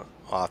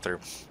author,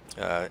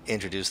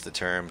 introduced the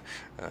term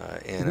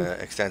in an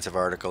extensive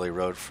article he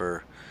wrote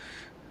for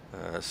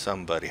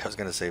somebody. I was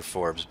going to say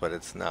Forbes, but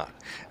it's not.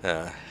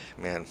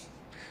 Man,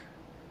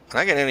 I'm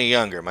not getting any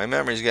younger. My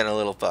memory's getting a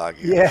little foggier.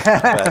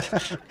 Yeah.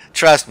 But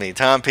trust me,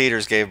 Tom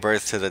Peters gave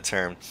birth to the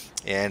term.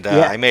 And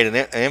Yeah. I made an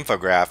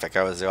infographic.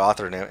 I was the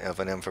author of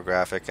an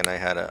infographic, and I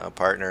had a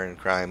partner in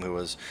crime who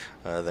was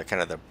the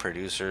kind of the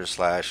producer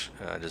slash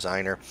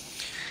designer.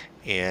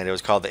 And it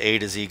was called the A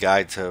to Z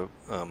Guide to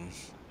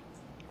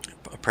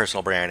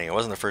Personal Branding. It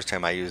wasn't the first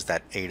time I used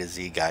that A to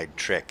Z guide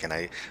trick, and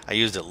I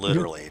used it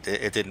literally.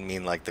 It didn't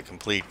mean like the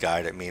complete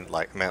guide. It meant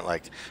like I'm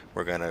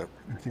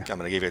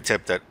gonna give you a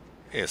tip that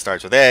it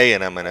starts with A,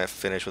 and I'm gonna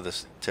finish with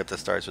this tip that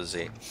starts with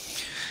Z.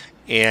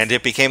 And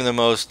it became the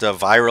most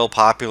viral,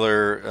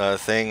 popular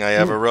thing I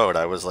ever wrote.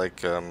 I was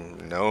like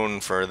known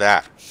for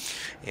that,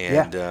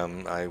 Yeah.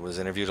 and I was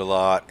interviewed a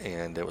lot,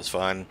 and it was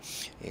fun,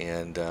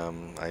 and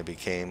I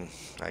became,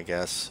 I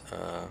guess,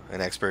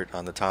 an expert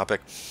on the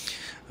topic,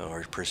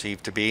 or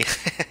perceived to be.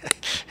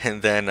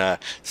 And then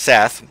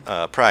Seth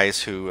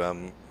Price,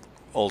 who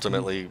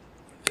ultimately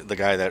the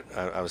guy that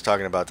I was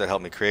talking about that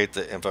helped me create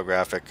the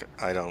infographic,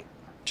 I don't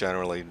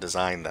generally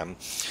design them,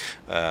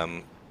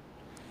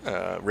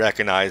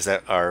 recognized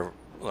that our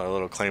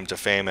little claim to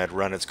fame had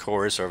run its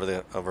course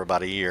over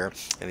about a year,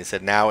 and he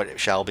said, "Now it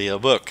shall be a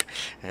book."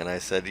 And I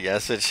said,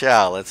 "Yes, it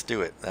shall. Let's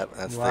do it."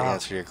 That's the Wow.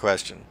 answer to your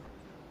question.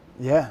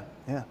 Yeah,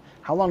 yeah.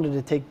 How long did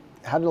it take?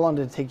 How long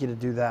did it take you to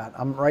do that?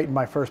 I'm writing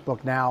my first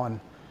book now, and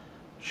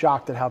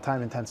shocked at how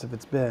time intensive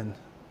it's been.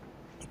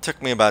 It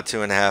took me about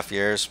 2.5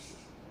 years.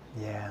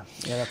 Yeah,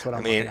 yeah, that's what I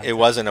I'm mean, looking at it too.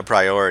 wasn't a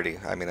priority.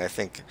 I mean, I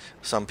think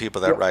some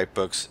people that Yep. write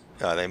books,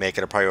 they make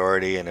it a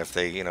priority, and if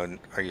they,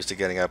 are used to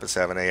getting up at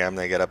 7 a.m.,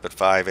 they get up at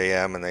 5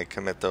 a.m. and they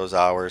commit those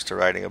hours to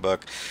writing a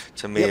book.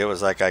 To me, it Yep.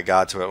 was like I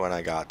got to it when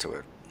I got to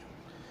it.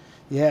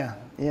 Yeah,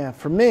 yeah.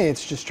 For me,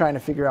 it's just trying to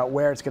figure out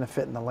where it's going to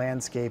fit in the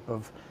landscape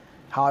of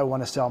how I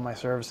want to sell my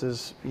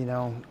services.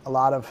 A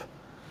lot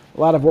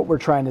of what we're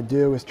trying to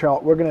do is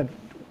tell.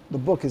 The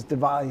book is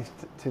devised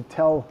to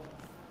tell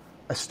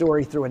a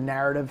story through a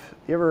narrative.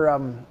 You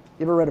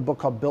ever read a book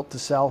called Built to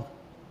Sell?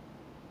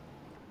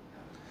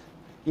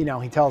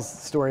 He tells the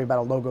story about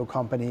a logo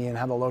company and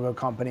how the logo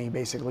company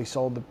basically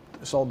sold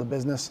the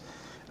business.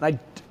 And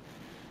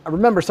I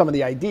remember some of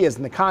the ideas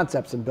and the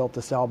concepts in Built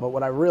to Sell, but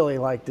what I really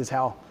liked is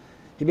how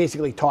he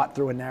basically taught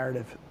through a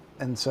narrative.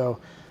 And so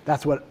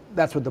that's what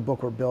the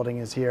book we're building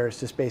is here. It's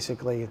just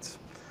basically it's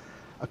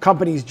a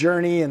company's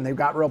journey, and they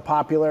got real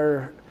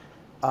popular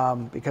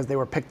because they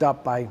were picked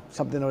up by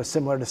something that was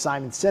similar to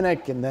Simon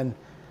Sinek, and then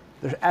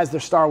as their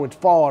star would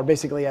fall, or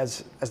basically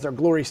as their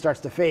glory starts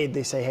to fade,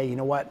 they say, hey, you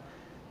know what?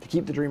 To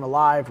keep the dream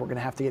alive, we're going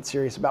to have to get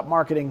serious about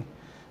marketing.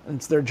 And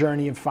it's their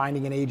journey of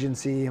finding an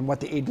agency and what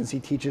the agency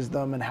teaches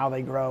them and how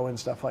they grow and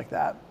stuff like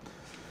that.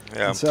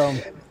 Yeah, And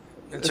so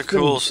it's a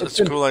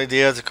cool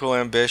idea. It's a cool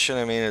ambition.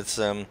 I mean,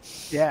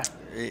 yeah,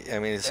 I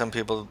mean, some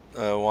people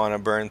want to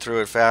burn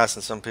through it fast,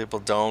 and some people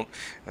don't.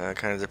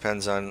 Kind of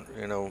depends on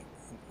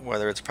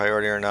whether it's a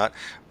priority or not.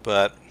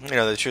 But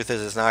the truth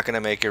is, it's not going to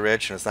make you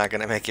rich, and it's not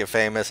going to make you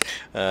famous.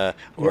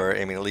 yep, Or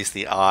I mean, at least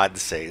the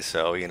odds say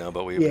so.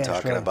 But we've been yeah,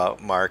 talking sure,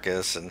 about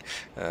Marcus and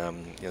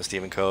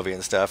Stephen Covey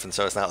and stuff, and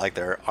so it's not like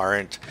there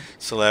aren't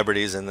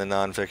celebrities in the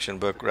nonfiction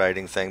book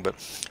writing thing. But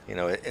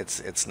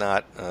it's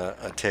not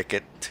a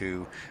ticket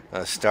to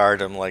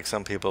stardom like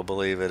some people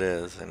believe it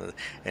is, and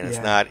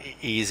it's yeah, not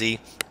easy.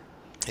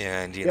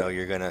 And yep,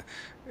 you're gonna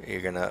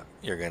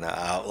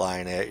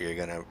outline it.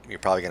 You're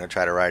probably gonna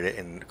try to write it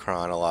in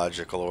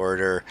chronological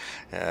order.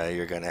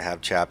 You're gonna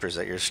have chapters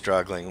that you're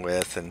struggling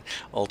with, and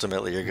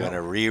ultimately you're yep,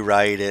 gonna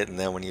rewrite it. And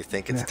then when you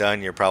think it's yeah,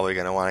 done, you're probably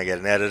gonna want to get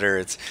an editor.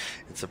 It's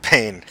a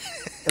pain.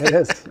 it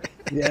is.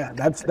 Yeah,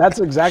 that's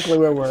exactly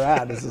where we're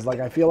at. This is like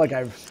I feel like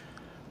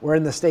we're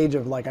in the stage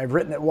of like I've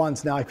written it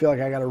once, now I feel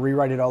like I got to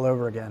rewrite it all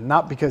over again.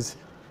 Not because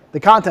the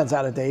content's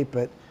out of date,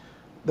 but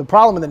the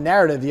problem with the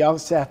narrative, you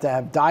also have to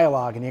have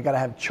dialogue, and you got to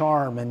have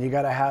charm, and you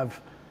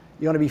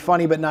want to be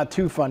funny but not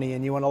too funny,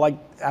 and you want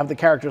to have the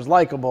characters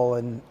likable,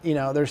 and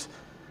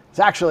it's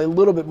actually a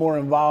little bit more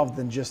involved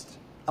than just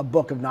a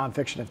book of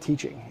nonfiction of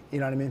teaching. You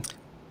know what I mean?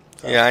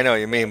 So Yeah, I know what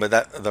you mean,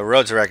 but the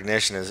Road to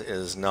Recognition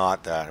is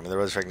not that. I mean, the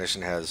Road to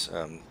Recognition has,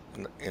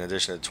 in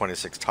addition to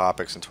 26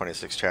 topics and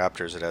 26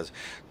 chapters, it has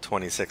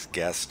 26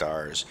 guest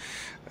stars,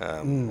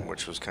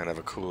 which was kind of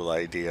a cool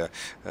idea.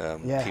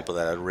 yeah, People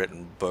that had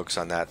written books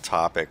on that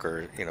topic,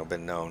 or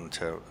been known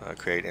to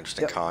create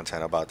interesting yep,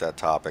 content about that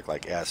topic,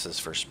 like S is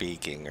for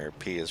speaking or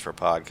P is for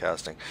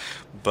podcasting.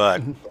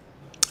 But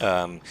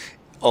um,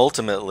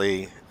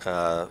 ultimately,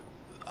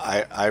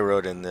 I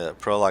wrote in the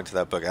prologue to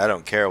that book, I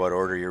don't care what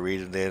order you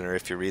read it in, or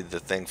if you read the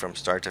thing from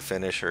start to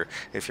finish, or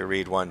if you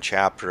read one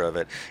chapter of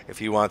it.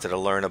 If you wanted to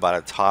learn about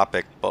a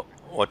topic, but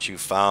what you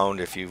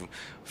found, if you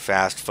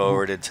fast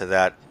forwarded to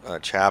that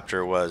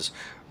chapter, was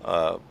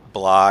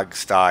blog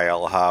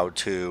style how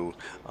to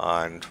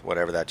on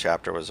whatever that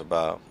chapter was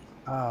about.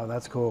 oh,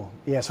 that's cool.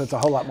 Yeah, so it's a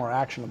whole lot more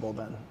actionable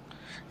then.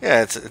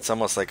 Yeah, it's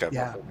almost like a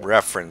Yeah,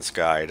 reference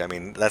guide. I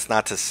mean, that's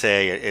not to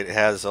say it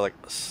has like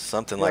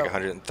something like yep,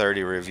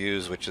 130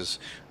 reviews, which is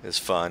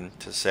fun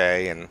to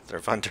say, and they're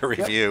fun to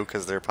yep, review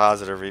because they're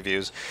positive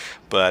reviews.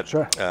 But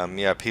sure,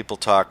 yeah, people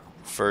talk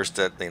first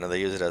that they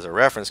use it as a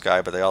reference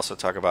guide, but they also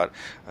talk about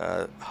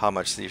how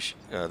much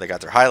they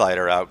got their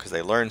highlighter out because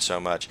they learned so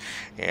much,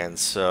 and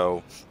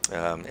so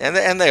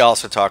and they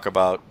also talk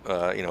about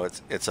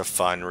it's a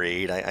fun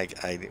read.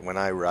 I when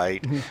I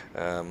write.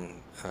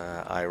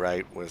 I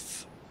write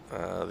with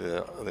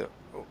the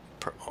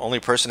only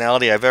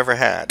personality I've ever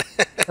had.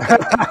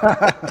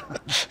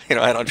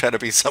 I don't try to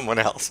be someone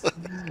else.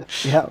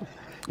 yeah,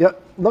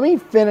 yep. Let me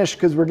finish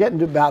because we're getting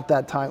to about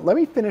that time. Let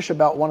me finish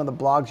about one of the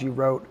blogs you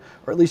wrote,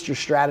 or at least your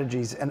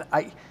strategies. And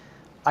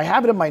I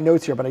have it in my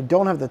notes here, but I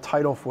don't have the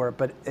title for it.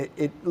 But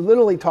it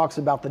literally talks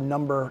about the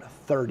number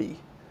 30.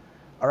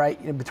 All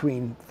right,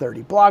 between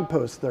 30 blog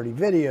posts, 30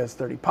 videos,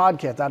 30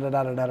 podcasts, da da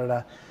da da da da.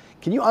 Da.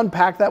 Can you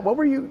unpack that? What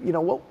were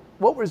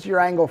what was your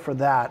angle for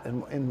that,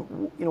 and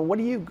what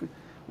do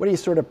you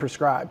sort of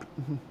prescribe?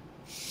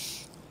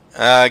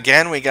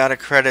 Again, we got to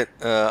credit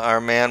our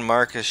man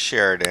Marcus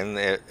Sheridan.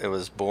 It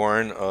was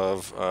born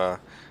of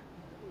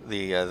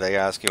the they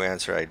ask you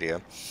answer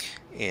idea,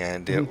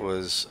 and it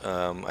was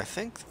I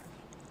think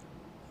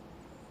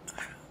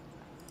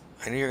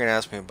I knew you were going to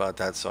ask me about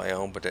that, so I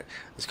opened it.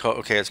 It's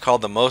called It's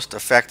called the most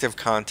effective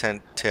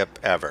content tip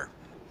ever.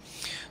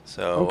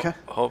 So Okay.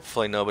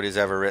 hopefully nobody's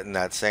ever written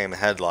that same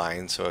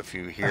headline. So if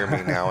you hear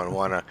me now and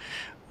want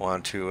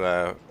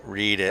to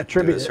read it, do a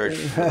Attribute search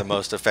for the it.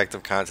 most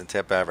effective content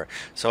tip ever.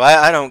 So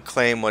I don't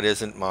claim what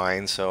isn't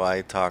mine. So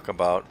I talk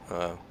about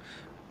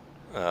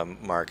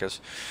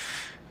Marcus.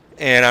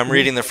 And I'm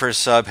reading the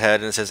first subhead,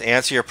 and it says,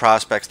 answer your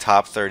prospect's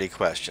top 30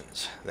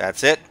 questions.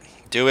 That's it.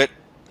 Do it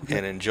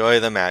and enjoy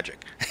the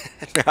magic.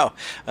 Now,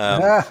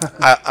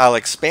 I'll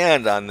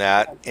expand on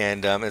that,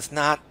 and it's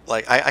not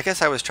like, I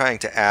guess I was trying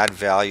to add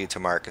value to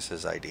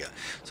Marcus's idea.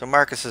 So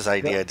Marcus's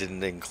idea Yep.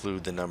 didn't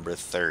include the number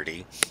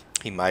 30.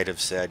 He might have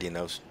said,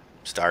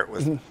 start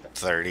with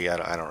 30.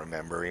 I don't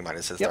remember. He might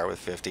have said start with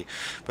 50.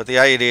 But the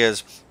idea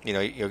is,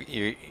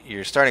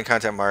 you're starting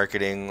content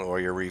marketing, or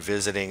you're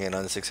revisiting an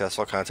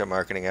unsuccessful content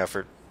marketing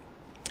effort,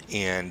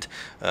 and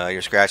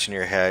you're scratching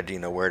your head,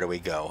 where do we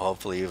go?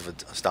 Hopefully you've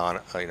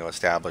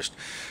established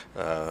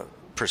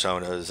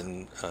personas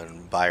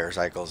and buyer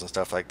cycles and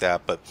stuff like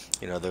that, but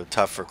the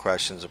tougher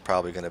questions are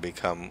probably going to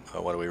become,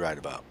 what do we write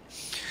about?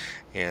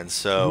 And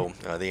so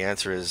the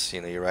answer is,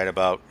 you write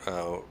about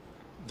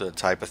the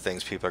type of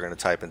things people are going to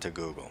type into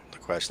Google, the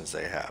questions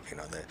they have.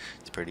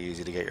 It's pretty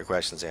easy to get your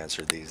questions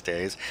answered these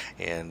days,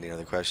 and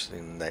the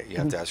question that you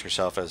have to ask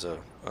yourself as a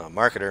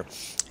marketer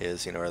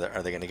is,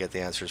 are they going to get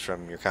the answers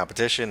from your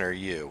competition or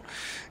you?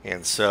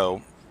 And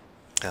so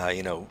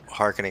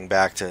hearkening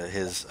back to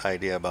his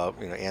idea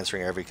about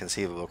answering every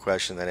conceivable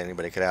question that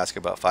anybody could ask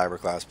about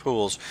fiberglass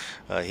pools,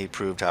 he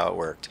proved how it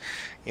worked.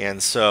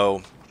 And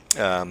so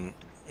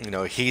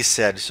he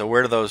said, so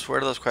where do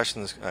those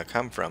questions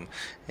come from?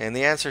 And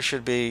the answer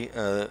should be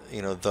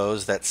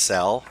those that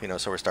sell.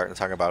 So we're starting to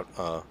talk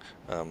about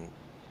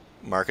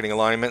marketing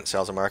alignment,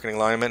 sales and marketing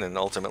alignment, and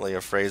ultimately a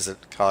phrase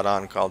that caught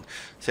on called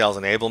sales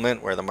enablement,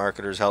 where the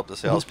marketers help the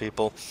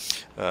salespeople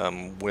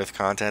with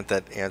content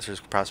that answers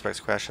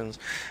prospects' questions.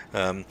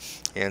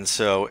 And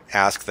so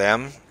ask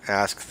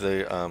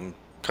the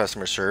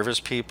customer service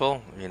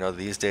people.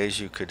 These days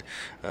you could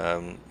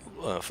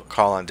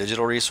call on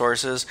digital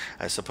resources.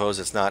 I suppose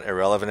it's not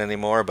irrelevant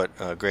anymore, but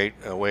a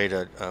great way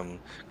to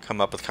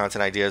come up with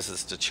content ideas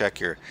is to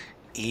check your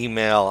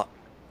email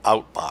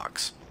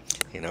outbox.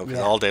 Because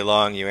all day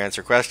long you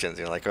answer questions.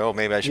 You're like, oh,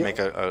 maybe I should make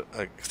a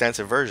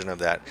extensive version of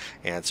that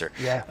answer.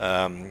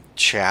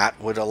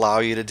 Chat would allow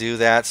you to do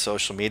that.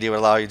 Social media would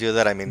allow you to do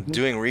that. I mean,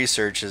 doing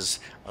research is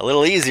a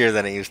little easier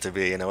than it used to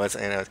be. That's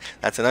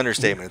an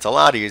understatement. It's a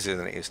lot easier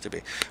than it used to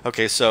be.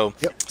 Okay, so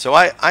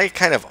I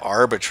kind of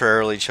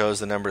arbitrarily chose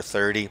the number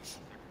 30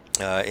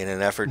 in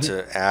an effort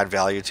to add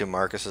value to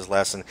Marcus's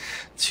lesson,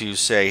 to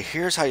say,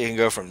 here's how you can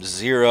go from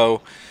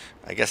 0,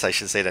 I guess I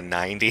should say, to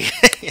 90,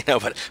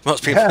 but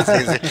most people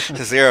say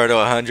 0 to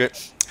 100.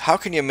 How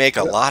can you make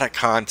a lot of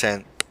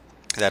content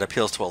that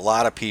appeals to a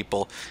lot of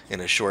people in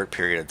a short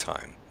period of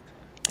time?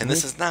 And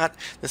this is not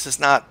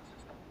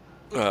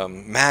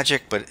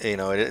magic, but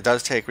it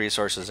does take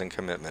resources and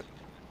commitment.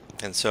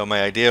 And so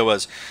my idea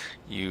was,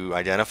 you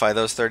identify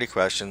those 30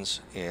 questions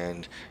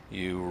and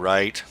you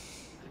write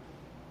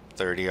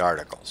 30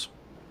 articles.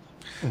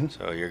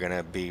 So you're going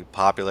to be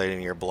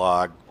populating your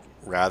blog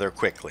rather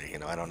quickly.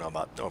 I don't know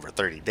about over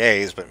 30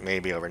 days, but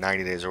maybe over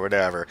 90 days or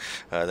whatever.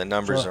 The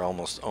numbers are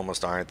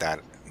almost aren't that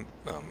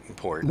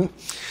important.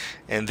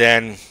 And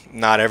then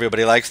not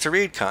everybody likes to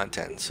read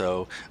content.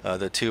 So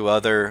the two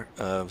other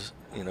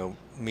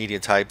media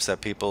types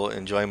that people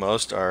enjoy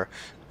most are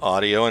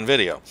audio and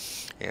video.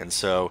 And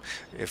so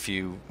if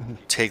you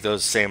take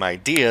those same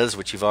ideas,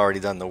 which you've already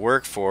done the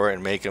work for,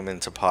 and make them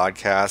into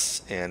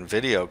podcasts and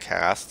video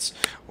casts,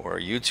 or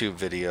YouTube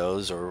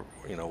videos, or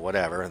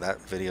whatever,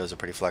 that video is a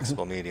pretty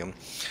flexible medium,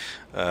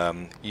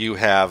 you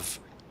have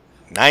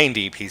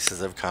 90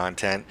 pieces of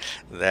content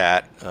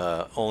that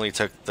only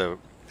took the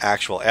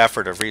actual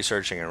effort of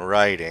researching and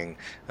writing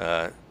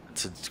to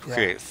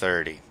create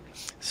 30.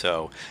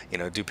 So,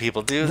 do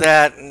people do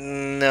that?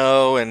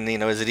 No. And,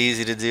 is it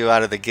easy to do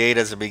out of the gate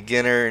as a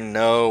beginner?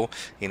 No.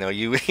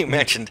 You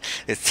mentioned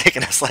it's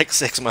taken us like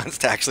 6 months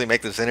to actually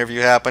make this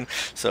interview happen.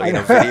 So,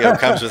 video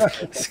comes with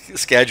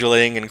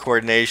scheduling and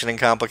coordination and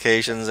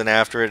complications, and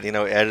after it,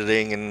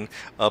 editing and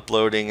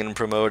uploading and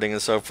promoting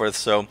and so forth.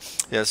 So,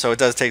 so it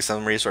does take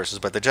some resources.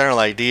 But the general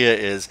idea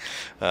is,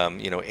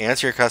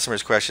 answer your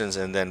customers' questions,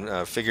 and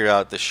then figure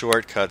out the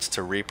shortcuts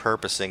to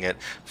repurposing it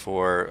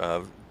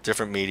for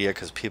different media,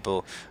 because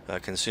people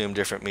consume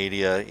different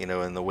media,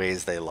 in the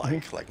ways they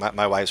like. Like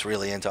my wife's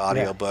really into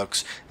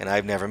audiobooks, and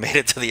I've never made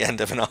it to the end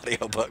of an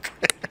audiobook.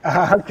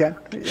 Okay.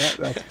 Yeah,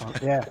 that's fun.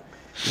 Yeah.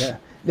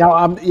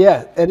 Now,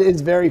 it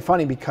is very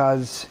funny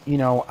because,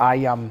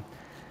 I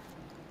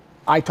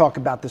talk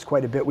about this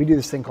quite a bit. We do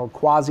this thing called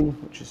quasi,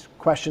 which is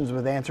questions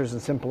with answers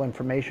and simple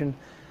information.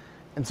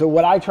 And so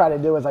what I try to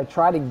do is I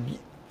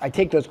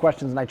take those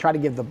questions and I try to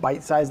give the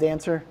bite-sized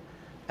answer,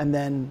 and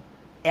then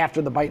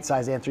after the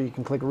bite-sized answer, you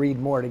can click read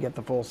more to get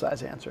the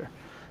full-size answer.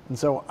 And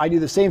so I do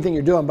the same thing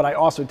you're doing, but I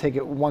also take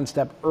it one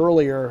step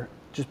earlier,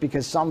 just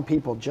because some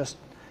people just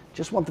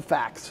want the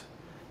facts.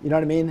 You know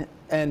what I mean?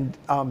 And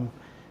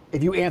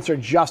if you answer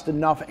just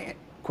enough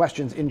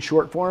questions in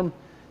short form,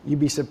 you'd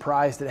be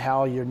surprised at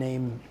how your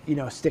name,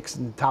 sticks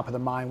in the top of the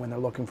mind when they're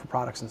looking for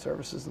products and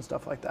services and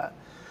stuff like that.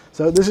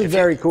 So this is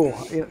very cool.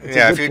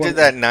 If you did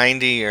that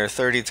 90 or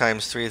 30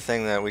 times 3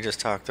 thing that we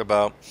just talked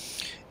about,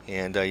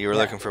 and you were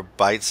looking for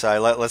bite size,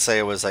 let's say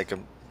it was like a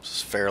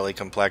fairly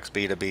complex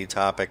B2B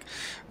topic,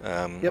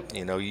 you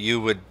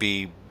could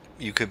be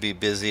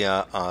busy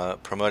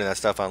promoting that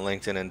stuff on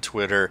LinkedIn and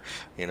Twitter,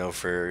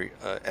 for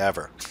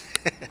ever.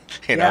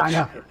 I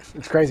know.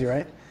 It's crazy,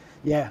 right?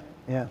 Yeah.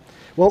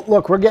 Well,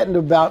 look, we're getting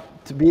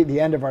about to be at the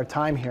end of our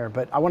time here,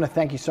 but I want to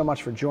thank you so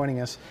much for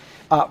joining us.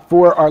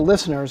 For our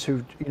listeners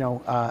who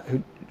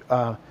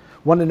want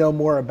to know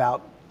more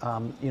about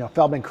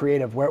Feldman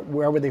Creative,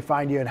 where would they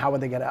find you, and how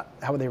would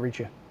they reach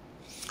you?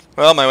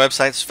 Well, my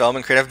website's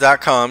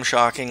feldmancreative.com,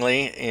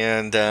 shockingly,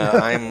 and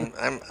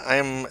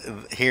I'm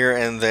here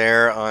and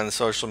there on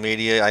social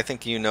media. I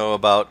think you know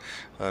about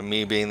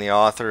me being the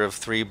author of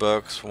 3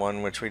 books,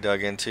 one which we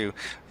dug into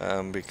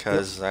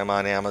because I'm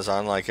on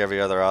Amazon like every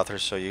other author,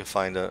 so you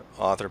find an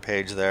author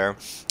page there.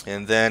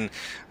 And then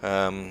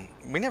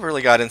we never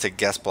really got into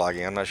guest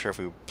blogging. I'm not sure if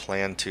we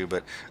planned to,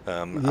 but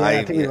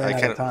I think we ran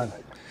out of time.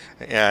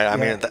 Yeah, I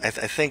mean, I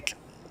think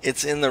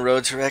it's in the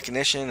road to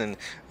recognition, and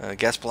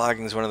guest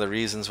blogging is one of the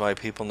reasons why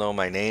people know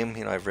my name.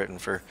 I've written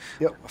for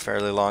a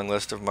fairly long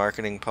list of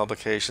marketing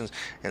publications,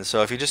 and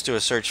so if you just do a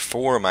search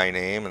for my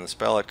name and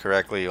spell it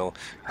correctly, you'll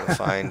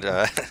find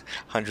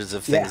hundreds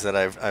of things that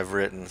I've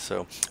written.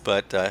 So,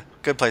 but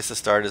good place to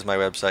start is my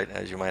website,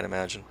 as you might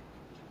imagine.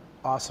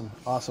 Awesome.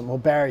 Well,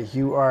 Barry,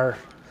 you are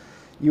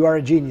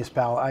a genius,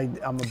 pal.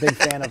 I'm a big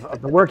fan of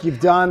the work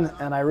you've done,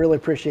 and I really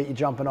appreciate you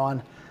jumping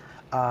on.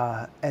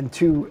 And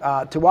to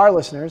our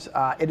listeners,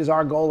 it is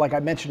our goal, like I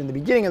mentioned in the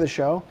beginning of the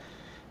show,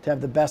 to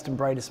have the best and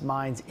brightest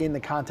minds in the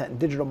content and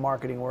digital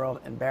marketing world.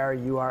 And Barry,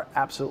 you are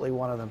absolutely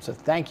one of them. So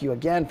thank you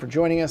again for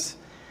joining us.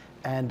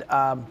 And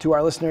to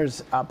our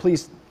listeners,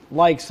 please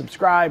like,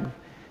 subscribe,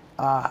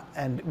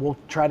 and we'll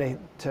try to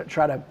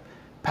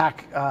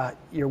pack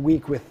your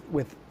week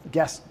with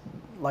guests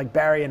like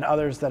Barry and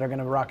others that are going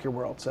to rock your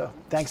world. So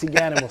thanks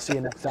again, and we'll see you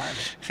next time.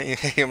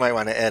 You might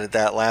want to edit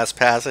that last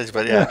passage,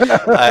 but yeah,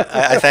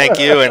 I thank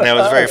you, and that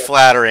was very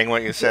flattering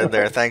what you said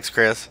there. Thanks,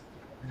 Chris.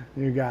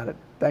 You got it.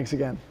 Thanks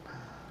again.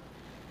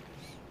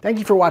 Thank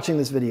you for watching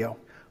this video.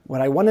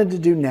 What I wanted to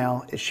do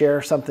now is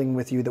share something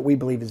with you that we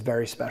believe is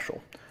very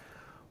special.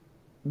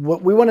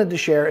 What we wanted to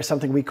share is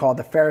something we call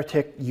the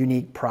Ferritic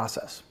Unique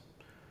Process.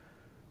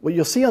 What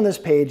you'll see on this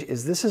page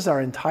is this is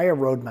our entire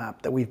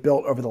roadmap that we've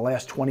built over the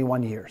last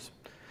 21 years.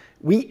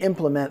 We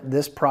implement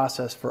this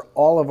process for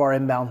all of our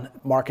inbound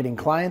marketing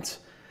clients,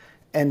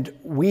 and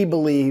we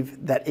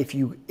believe that if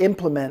you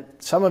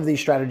implement some of these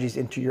strategies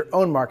into your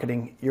own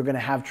marketing, you're going to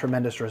have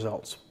tremendous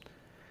results.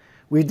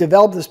 We've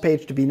developed this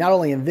page to be not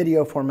only in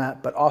video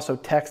format, but also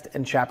text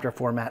and chapter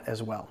format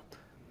as well.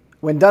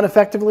 When done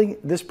effectively,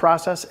 this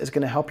process is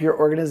going to help your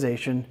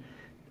organization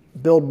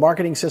build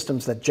marketing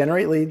systems that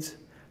generate leads,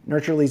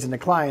 nurture leads into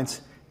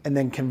clients, and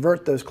then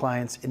convert those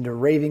clients into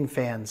raving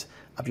fans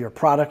of your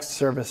product,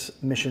 service,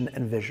 mission,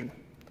 and vision.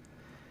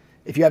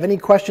 If you have any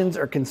questions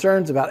or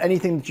concerns about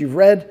anything that you've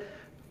read,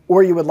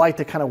 or you would like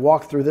to kind of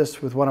walk through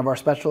this with one of our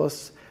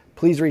specialists,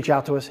 please reach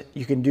out to us.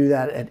 You can do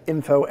that at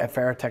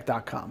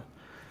info@ferritech.com.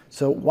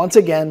 So once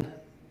again,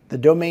 the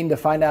domain to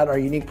find out our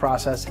unique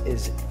process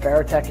is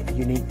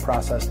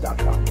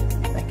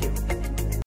ferritechuniqueprocess.com.